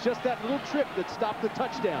 And it's just that little trip that stopped the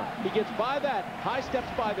touchdown. He gets by that, high steps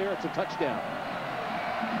by there, it's a touchdown.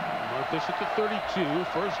 Marcus at the 32,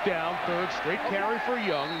 first down, 3rd straight carry for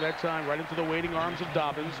Young. That time right into the waiting arms of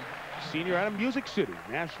Dobbins, senior out of Music City,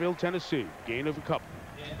 Nashville, Tennessee. Gain of a couple.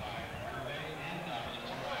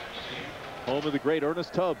 Home of the great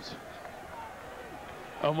Ernest Tubbs.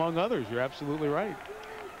 Among others, you're absolutely right.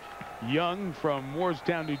 Young from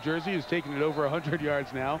Moorestown, New Jersey, is taking it over 100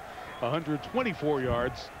 yards now. 124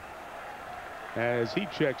 yards as he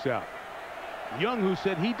checks out. Young, who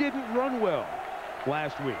said he didn't run well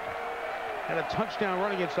last week. Had a touchdown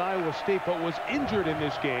run against Iowa State, but was injured in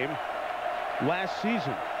this game last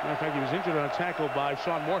season. Matter of fact, he was injured on a tackle by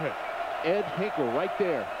Sean Moorhead. Ed Hinkle right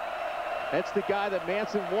there. That's the guy that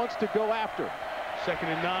Manson wants to go after. 2nd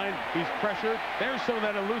and 9. He's pressured. There's some of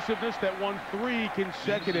that elusiveness that won 3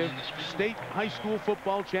 consecutive state high school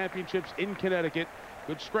football championships in Connecticut.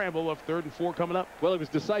 Good scramble of 3rd and 4 coming up. Well, it was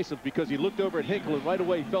decisive because he looked over at Hinkle and right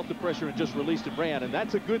away he felt the pressure and just released and ran. And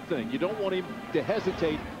that's a good thing. You don't want him to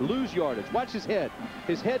hesitate, lose yardage. Watch his head.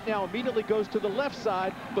 His head now immediately goes to the left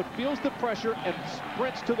side, but feels the pressure and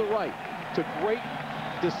sprints to the right. It's a great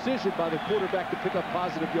decision by the quarterback to pick up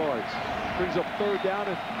positive yards. Brings up 3rd down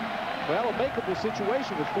and, well, a makeable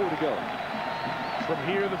situation with 4 to go. From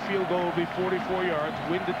here, the field goal will be 44 yards.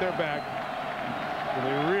 Wind at their back. And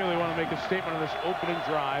they really want to make a statement on this opening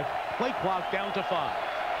drive. Play clock down to 5.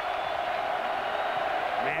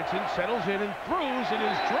 Manson settles in and throws. It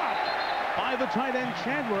is dropped by the tight end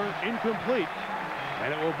Chandler, incomplete.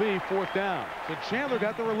 And it will be 4th down. So Chandler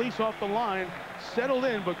got the release off the line, settled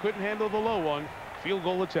in, but couldn't handle the low one. Field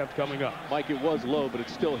goal attempt coming up. Mike, it was low, but it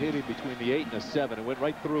still hit him between the 8 and the 7. It went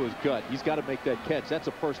right through his gut. He's got to make that catch. That's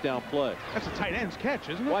a 1st down play. That's a tight end's catch,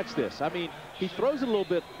 isn't it? Watch this. I mean, he throws it a little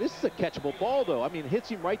bit. This is a catchable ball, though. I mean, it hhits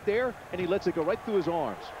him right there, and he lets it go right through his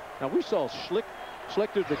arms. Now, we saw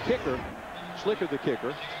Schlichter the kicker,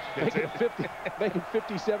 making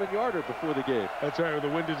 57-yarder before the game. That's right. The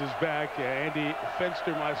wind is his back. Andy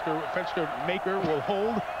Fenstermaker will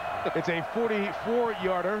hold. It's a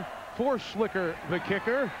 44-yarder. For Schlichter, the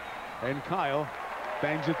kicker, and Kyle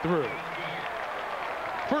bangs it through.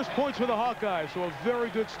 First points for the Hawkeyes, so a very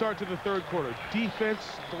good start to the 3rd quarter. Defense,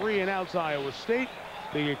 3 and outs Iowa State.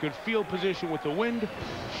 They get good field position with the wind.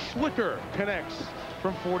 Schlichter connects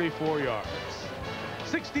from 44 yards.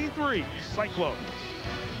 16-3, Cyclones.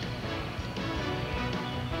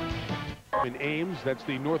 In Ames, that's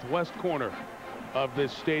the northwest corner of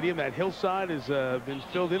this stadium. That hillside has been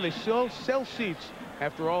filled in. They still sell seats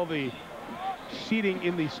after all the seating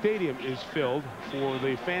in the stadium is filled for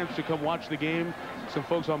the fans to come watch the game. Some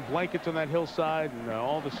folks on blankets on that hillside, and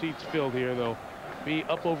all the seats filled here. They'll be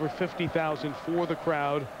up over 50,000 for the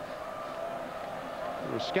crowd.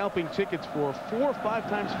 We were scalping tickets for 4 or 5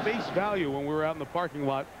 times face value when we were out in the parking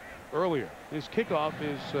lot earlier. His kickoff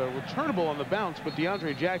is returnable on the bounce, but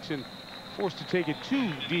DeAndre Jackson forced to take it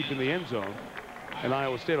too deep in the end zone, and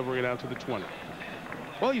Iowa State will bring it out to the 20.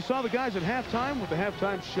 Well, you saw the guys at halftime with the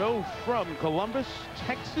halftime show from Columbus,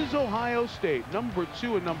 Texas, Ohio State, number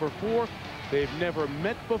 2 and number 4. They've never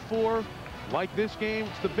met before. Like this game,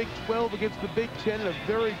 it's the Big 12 against the Big 10 in a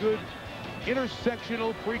very good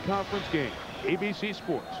intersectional pre-conference game. ABC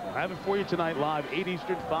Sports will have it for you tonight live, 8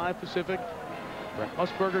 Eastern, 5 Pacific. Brett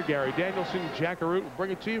Musburger, Gary Danielson, Jack Arute will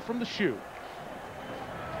bring it to you from the shoe.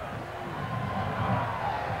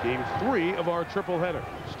 Game 3 of our triple header.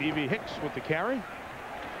 Stevie Hicks with the carry.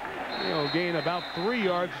 He'll gain about 3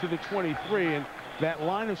 yards to the 23, and that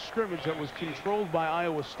line of scrimmage that was controlled by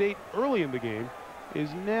Iowa State early in the game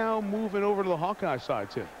is now moving over to the Hawkeye side,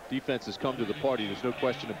 Tim. Defense has come to the party. There's no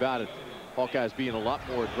question about it. Hawkeyes being a lot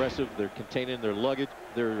more aggressive. They're containing their luggage,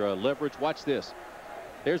 their leverage. Watch this.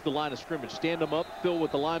 There's the line of scrimmage. Stand them up, fill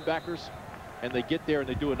with the linebackers, and they get there and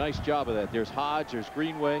they do a nice job of that. There's Hodge, there's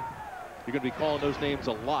Greenway. You're going to be calling those names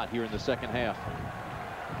a lot here in the second half.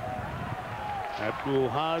 Abdul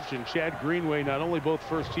Hodge and Chad Greenway, not only both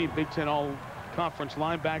first-team Big Ten All-Conference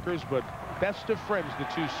linebackers, but best of friends, the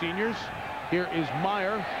 2 seniors. Here is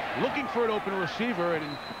Meyer looking for an open receiver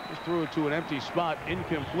and just threw it to an empty spot,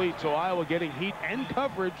 incomplete. So Iowa getting heat and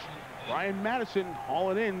coverage. Brian Madison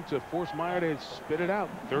hauling in to force Meyer to spit it out.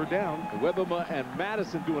 3rd down. Webema and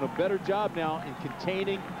Madison doing a better job now in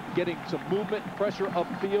containing, getting some movement, pressure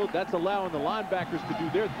upfield. That's allowing the linebackers to do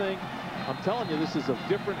their thing. I'm telling you, this is a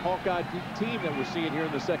different Hawkeye team that we're seeing here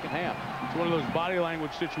in the second half. It's one of those body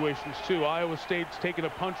language situations, too. Iowa State's taking a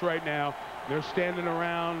punch right now. They're standing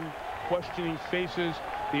around, questioning faces.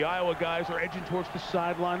 The Iowa guys are edging towards the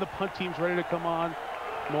sideline. The punt team's ready to come on.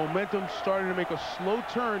 Momentum starting to make a slow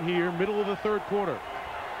turn here, middle of the 3rd quarter.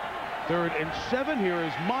 3rd and 7. Here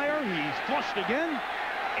is Meyer. He's flushed again.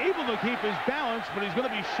 Able to keep his balance, but he's going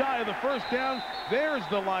to be shy of the 1st down. There's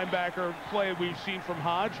the linebacker play we've seen from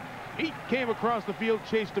Hodge. He came across the field,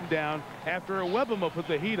 chased him down after Webema put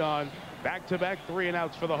the heat on. Back-to-back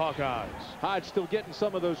 3-and-outs for the Hawkeyes. Hodge still getting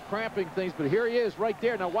some of those cramping things, but here he is right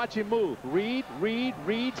there. Now watch him move. Read,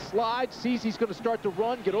 slide, sees he's going to start to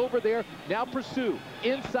run, get over there. Now pursue,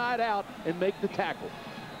 inside out, and make the tackle.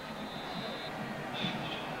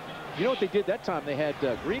 You know what they did that time? They had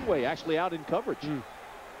Greenway actually out in coverage.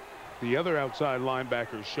 The other outside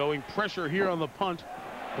linebackers showing pressure here on the punt.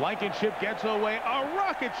 Blankenship gets away. A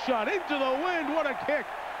rocket shot into the wind. What a kick.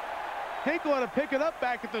 Hinkle had to pick it up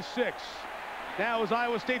back at the 6. Now is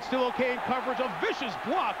Iowa State still okay in coverage? A vicious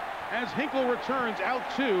block as Hinkle returns out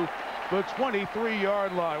to the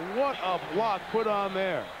 23-yard line. What a block put on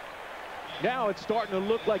there. Now it's starting to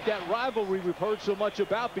look like that rivalry we've heard so much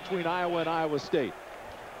about between Iowa and Iowa State.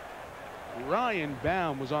 Ryan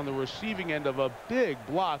Baum was on the receiving end of a big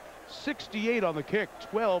block. 68 on the kick,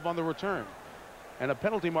 12 on the return. And a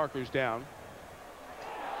penalty marker's down.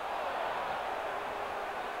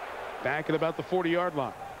 Back at about the 40-yard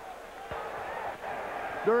line.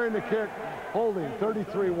 During the kick, holding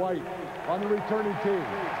 33 White on the returning team.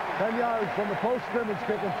 10 yards from the post-scrimmage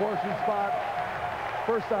kick enforcement spot.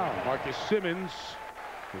 First down. Marcus Simmons,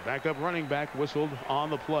 the backup running back, whistled on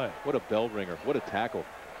the play. What a bell ringer. What a tackle.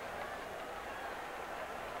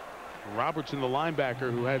 Robertson, the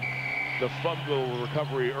linebacker, who had the fumble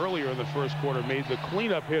recovery earlier in the first quarter, made the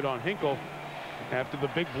cleanup hit on Hinkle after the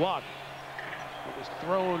big block. It was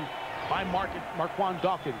thrown by Marquand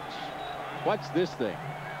Dawkins. Watch this thing.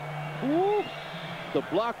 Woo! The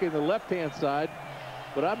block in the left-hand side,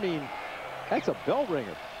 but I mean, that's a bell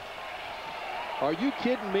ringer. Are you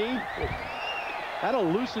kidding me?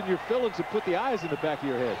 That'll loosen your fillings and put the eyes in the back of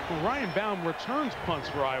your head. Well, Ryan Baum returns punts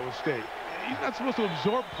for Iowa State. He's not supposed to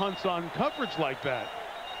absorb punts on coverage like that.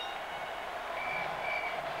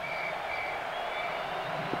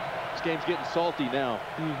 This game's getting salty now.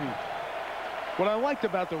 What I liked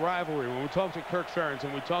about the rivalry, when we talked to Kirk Ferentz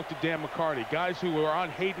and we talked to Dan McCarney, guys who were on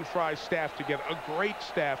Hayden Fry's staff together, a great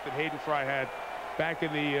staff that Hayden Fry had back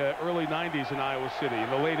in the early 90s in Iowa City, in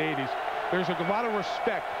the late 80s. There's a lot of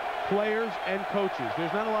respect, players and coaches.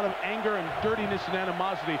 There's not a lot of anger and dirtiness and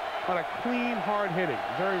animosity, but a clean, hard hitting,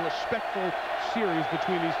 very respectful series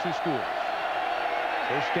between these two schools.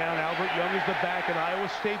 First down, Albert Young is the back, and Iowa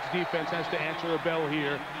State's defense has to answer a bell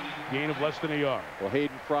here. Gain of less than a yard. Well,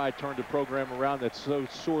 Hayden Fry turned the program around that so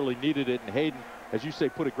sorely needed it, and Hayden, as you say,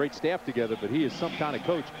 put a great staff together, but he is some kind of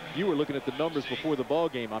coach. You were looking at the numbers before the ball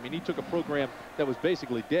game. I mean, he took a program that was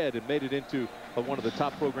basically dead and made it into one of the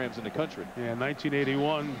top programs in the country. Yeah,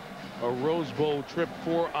 1981, a Rose Bowl trip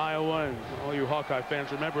for Iowa, and all you Hawkeye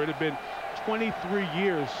fans remember, it had been 23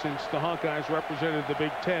 years since the Hawkeyes represented the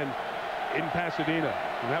Big Ten in Pasadena,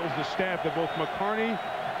 and that was the staff that both McCarney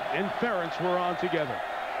and Ferentz were on together.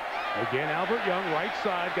 Again, Albert Young, right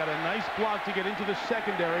side, got a nice block to get into the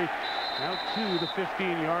secondary, out to the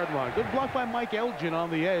 15-yard line. Good block by Mike Elgin on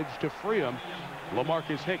the edge to free him.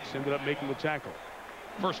 LaMarcus Hicks ended up making the tackle.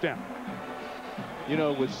 First down. You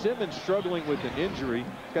know, with Simmons struggling with an injury,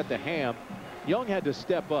 he's got the ham, Young had to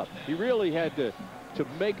step up. He really had to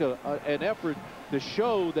make an effort to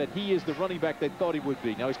show that he is the running back they thought he would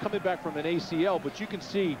be. Now, he's coming back from an ACL, but you can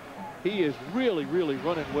see he is really, really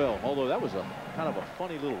running well, although that was a kind of a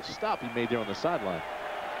funny little stop he made there on the sideline.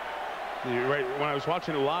 You're right. When I was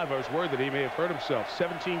watching it live, I was worried that he may have hurt himself.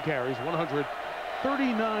 17 carries,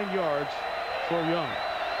 139 yards for Young.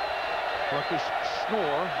 Marcus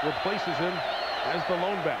Schnorr replaces him as the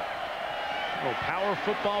lone back. Oh, power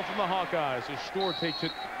football from the Hawkeyes as Schnorr takes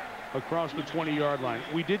it across the 20-yard line.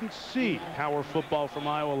 We didn't see power football from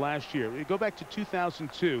Iowa last year. We go back to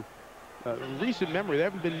 2002. Recent memory, there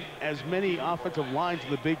haven't been as many offensive lines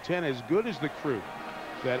in the Big Ten as good as the crew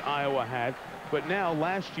that Iowa had. But now,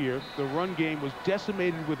 last year, the run game was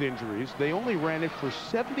decimated with injuries. They only ran it for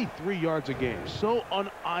 73 yards a game. So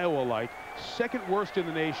un-Iowa-like, second worst in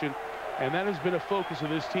the nation, and that has been a focus of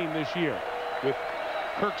this team this year. With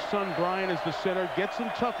Kirk's son Brian as the center, get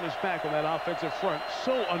some toughness back on that offensive front.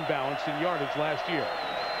 So unbalanced in yardage last year,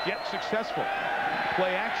 yet successful.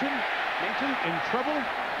 Play action, Hinton in trouble,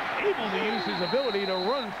 able to use his ability to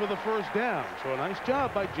run for the first down. So a nice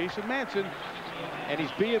job by Jason Manson. And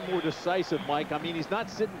he's being more decisive, Mike. I mean, he's not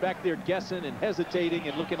sitting back there guessing and hesitating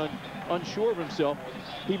and looking unsure of himself.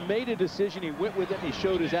 He made a decision, he went with it, and he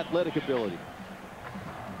showed his athletic ability.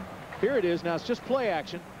 Here it is. Now it's just play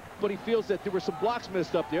action, but he feels that there were some blocks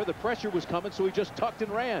missed up there. The pressure was coming, so he just tucked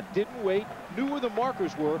and ran. Didn't wait, knew where the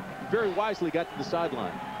markers were, very wisely got to the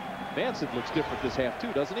sideline. Manson looks different this half,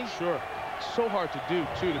 too, doesn't he? Sure. So hard to do,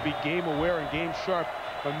 too, to be game aware and game sharp.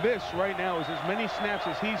 And this right now is as many snaps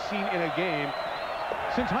as he's seen in a game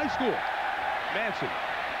since high school. Manson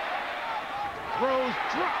throws,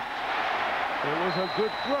 dropped. It was a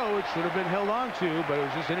good throw. It should have been held on to, but it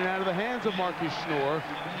was just in and out of the hands of Marcus Schnoor.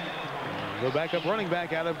 The backup running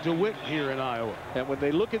back out of DeWitt here in Iowa. And when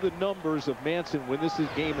they look at the numbers of Manson when this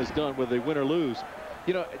game is done, whether they win or lose,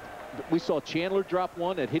 you know, we saw Chandler drop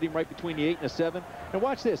one that hit him right between the 8 and the 7. And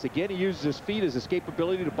watch this. Again, he uses his feet as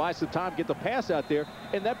escapability to buy some time, get the pass out there,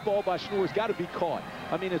 and that ball by Schnoor has got to be caught.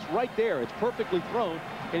 I mean, it's right there. It's perfectly thrown,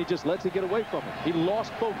 and he just lets it get away from him. He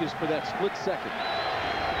lost focus for that split second.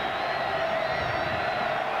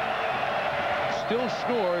 Still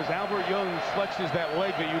Schnoor as Albert Young flexes that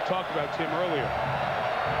leg that you talked about, Tim, earlier.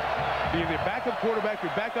 Being the backup quarterback,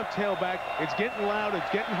 your backup tailback, it's getting loud,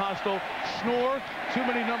 it's getting hostile. Schnoor, too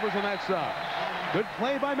many numbers on that side. Good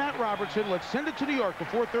play by Matt Robertson. Let's send it to New York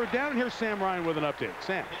before third down. Here's Sam Ryan with an update.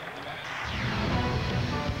 Sam.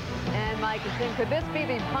 And Mike and Tim, could this be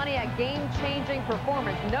the Pontiac game-changing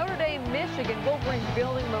performance? Notre Dame, Michigan, Wolverines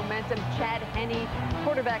building momentum. Chad Henne,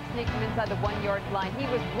 quarterback, sneaked him inside the 1-yard line. He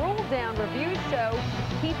was ruled down. Reviews show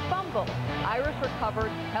he fumbled. Irish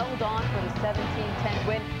recovered, held on for the 17-10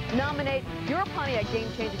 win. Nominate your Pontiac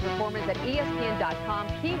game-changing performance at ESPN.com.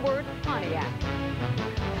 Keyword Pontiac.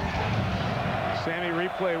 Sammy,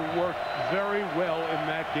 replay worked very well in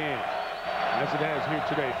that game, as it has here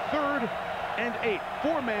today. 3rd and 8.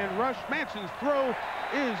 4-man rush. Manson's throw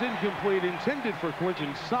is incomplete, intended for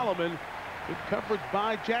Quinton Solomon. Good coverage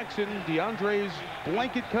by Jackson. DeAndre's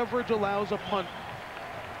blanket coverage allows a punt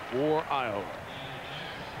for Iowa.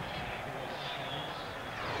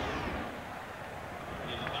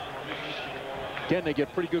 Again, they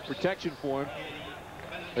get pretty good protection for him.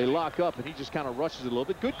 They lock up, and he just kind of rushes it a little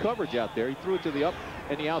bit. Good coverage out there. He threw it to the up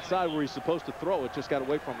and the outside where he's supposed to throw it. Just got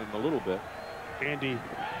away from him a little bit. Andy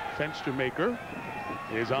Fenstermaker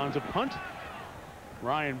is on to punt.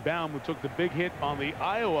 Ryan Baum, who took the big hit on the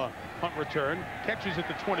Iowa punt return, catches at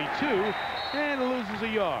the 22 and loses a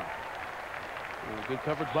yard. Good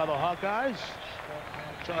coverage by the Hawkeyes.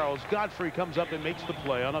 Charles Godfrey comes up and makes the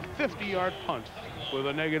play on a 50-yard punt with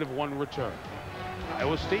a -1 return.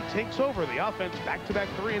 Iowa State takes over the offense, back-to-back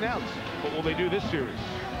 3-and-outs. What will they do this series?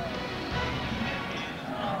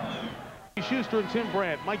 Schuster and Tim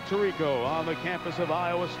Brandt, Mike Tirico on the campus of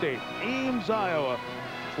Iowa State, Ames, Iowa,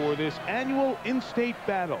 for this annual in-state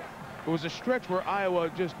battle. It was a stretch where Iowa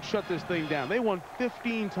just shut this thing down. They won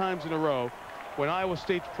 15 times in a row when Iowa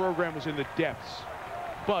State's program was in the depths.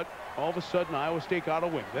 But all of a sudden, Iowa State got a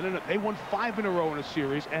win. Then they won 5 in a row in a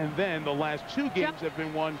series, and then the last 2 games have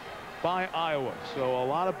been won by Iowa. So a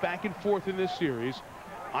lot of back and forth in this series.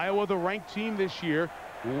 Iowa, the ranked team this year,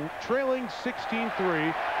 trailing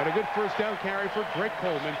 16-3, and a good first down carry for Greg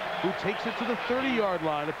Coleman, who takes it to the 30-yard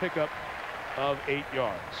line, a pickup of 8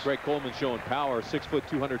 yards. Greg Coleman showing power, 6 foot,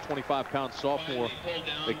 225-pound sophomore.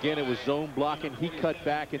 Again, it was zone blocking. He cut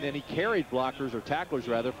back, and then he carried blockers, or tacklers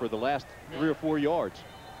rather, for the last 3 or 4 yards.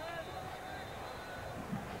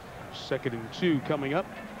 2nd and 2 coming up.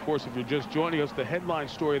 Of course, if you're just joining us, the headline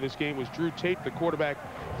story of this game was Drew Tate, the quarterback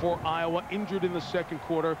for Iowa, injured in the 2nd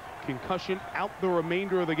quarter, concussion, out the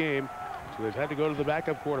remainder of the game. So they've had to go to the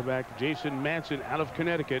backup quarterback, Jason Manson, out of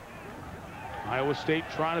Connecticut. Iowa State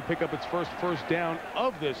trying to pick up its first down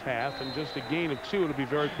of this half, and just a gain of 2. It'll be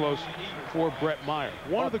very close for Bret Meyer.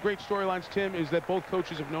 One of the great storylines, Tim, is that both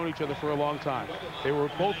coaches have known each other for a long time. They were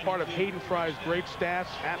both part of Hayden Fry's great staff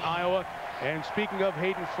at Iowa. And speaking of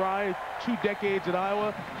Hayden Fry, 2 decades at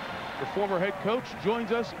Iowa, the former head coach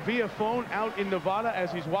joins us via phone out in Nevada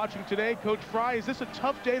as he's watching today. Coach Fry, is this a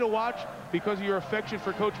tough day to watch because of your affection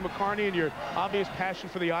for Coach McCarney and your obvious passion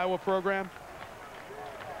for the Iowa program?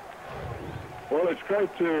 Well, it's great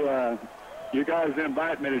to you guys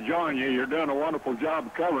invite me to join you. You're doing a wonderful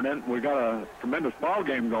job covering it. We got a tremendous ball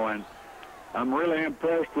game going. I'm really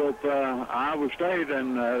impressed with Iowa State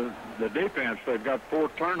and the defense. They've got 4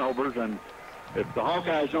 turnovers, and if the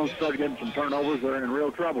Hawkeyes don't start getting some turnovers, they're in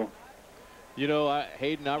real trouble. You know,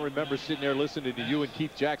 Hayden, I remember sitting there listening to you and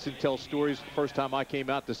Keith Jackson tell stories the first time I came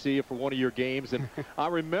out to see you for one of your games. And I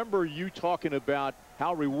remember you talking about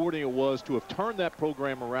how rewarding it was to have turned that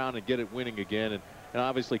program around and get it winning again. And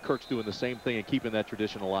obviously Kirk's doing the same thing and keeping that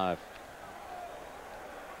tradition alive.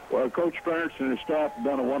 Well, Coach Ferentz and his staff have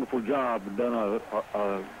done a wonderful job, done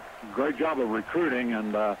a great job of recruiting,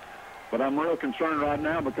 and but I'm real concerned right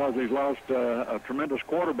now because he's lost a tremendous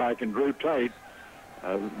quarterback in Drew Tate.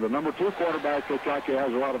 The number 2 quarterback looks like he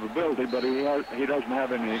has a lot of ability, but he doesn't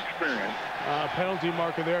have any experience. Penalty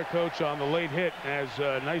marker there, Coach, on the late hit, as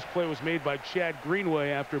a nice play was made by Chad Greenway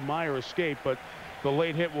after Meyer escaped, but the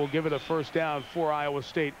late hit will give it a first down for Iowa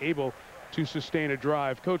State, able to sustain a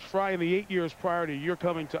drive. Coach Fry, in the 8 years prior to your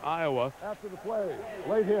coming to Iowa. After the play,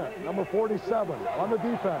 late hit, number 47 on the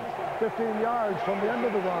defense, 15 yards from the end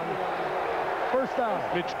of the run. First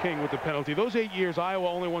down. Mitch King with the penalty. Those 8 years, Iowa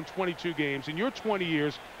only won 22 games. In your 20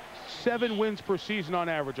 years, 7 wins per season on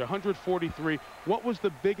average, 143. What was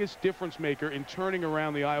the biggest difference maker in turning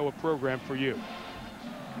around the Iowa program for you?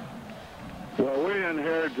 Well, we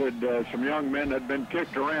inherited some young men that had been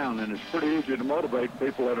kicked around, and it's pretty easy to motivate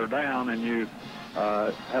people that are down, and you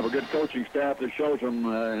have a good coaching staff that shows them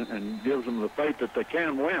and gives them the faith that they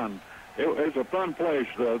can win. It's a fun place.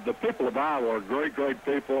 The people of Iowa are great, great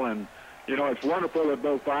people, and, you know, it's wonderful that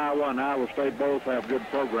both Iowa and Iowa State both have good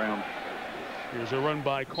programs. Here's a run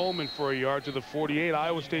by Coleman for a yard to the 48.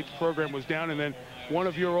 Iowa State's program was down, and then one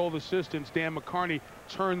of your old assistants, Dan McCarney,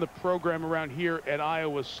 turned the program around here at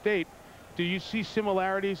Iowa State. Do you see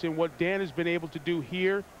similarities in what Dan has been able to do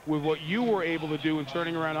here with what you were able to do in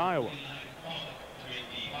turning around Iowa?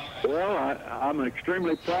 Well, I'm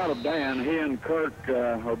extremely proud of Dan. He and Kirk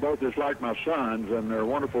are both just like my sons, and they're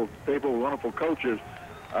wonderful people, wonderful coaches.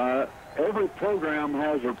 Every program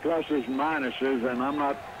has their pluses and minuses, and I'm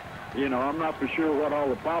not for sure what all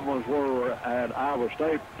the problems were at Iowa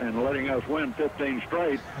State and letting us win 15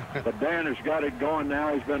 straight. But Dan has got it going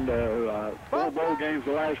now. He's been to 4 bowl games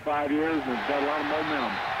the last 5 years and has got a lot of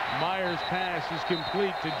momentum. Myers' pass is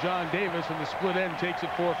complete to John Davis, and the split end takes it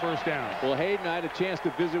for a first down. Well, Hayden, I had a chance to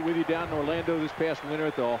visit with you down in Orlando this past winter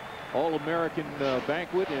at the All-American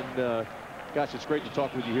banquet, and gosh, it's great to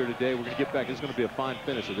talk with you here today. We're going to get back. It's going to be a fine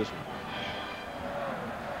finish of this one.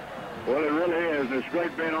 Well, it really is. It's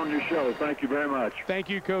great being on your show. Thank you very much. Thank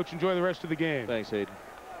you, Coach. Enjoy the rest of the game. Thanks, Hayden.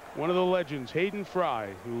 One of the legends, Hayden Fry,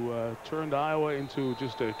 who turned Iowa into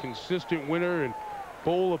just a consistent winner and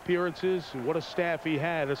bowl appearances, and what a staff he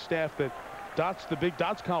had, a staff that dots the big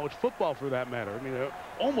dots college football for that matter. I mean,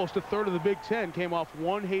 almost a third of the Big Ten came off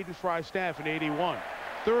one Hayden Fry staff in '81.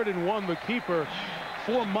 3rd and 1, the keeper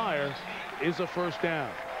for Meyer is a first down.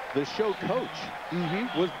 The show coach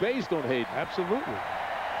was based on Hayden. Absolutely.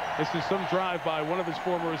 This is some drive by one of his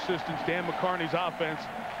former assistants, Dan McCarney's offense.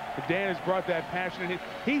 Dan has brought that passion in.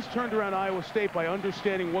 He's turned around Iowa State by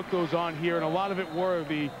understanding what goes on here, and a lot of it were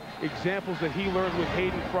the examples that he learned with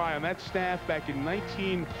Hayden Fry on that staff back in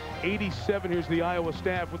 1987. Here's the Iowa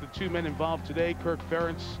staff with the 2 men involved today. Kirk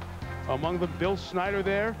Ferentz among them. Bill Snyder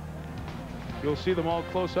there. You'll see them all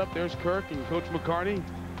close up. There's Kirk and Coach McCarney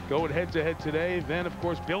going head-to-head today. Then, of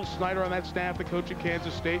course, Bill Snyder on that staff, the coach at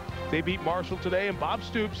Kansas State. They beat Marshall today. And Bob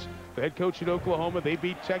Stoops, the head coach at Oklahoma, they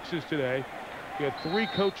beat Texas today. You have 3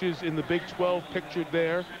 coaches in the Big 12 pictured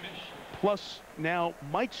there, plus now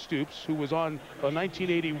Mike Stoops, who was on a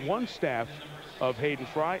 1981 staff of Hayden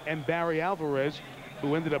Fry, and Barry Alvarez,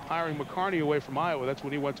 who ended up hiring McCarney away from Iowa. That's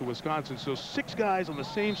when he went to Wisconsin. So 6 guys on the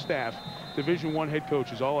same staff, Division I head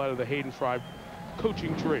coaches, all out of the Hayden Fry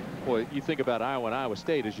coaching tree. Boy, you think about Iowa and Iowa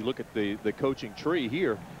State as you look at the coaching tree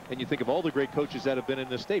here, and you think of all the great coaches that have been in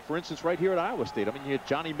this state. For instance, right here at Iowa State, I mean, you had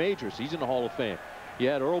Johnny Majors, he's in the Hall of Fame. You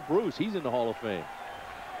had Earl Bruce, he's in the Hall of Fame.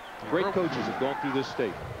 Great coaches have gone through this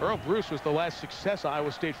state. Earl Bruce was the last success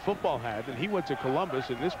Iowa State football had, and he went to Columbus,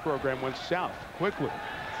 and this program went south quickly.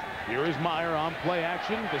 Here is Meyer on play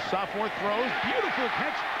action. The sophomore throws. Beautiful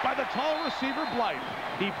catch by the tall receiver, Blight.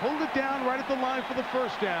 He pulled it down right at the line for the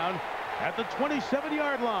first down at the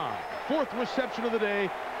 27-yard line. 4th reception of the day.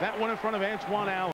 That one in front of Antoine Allen.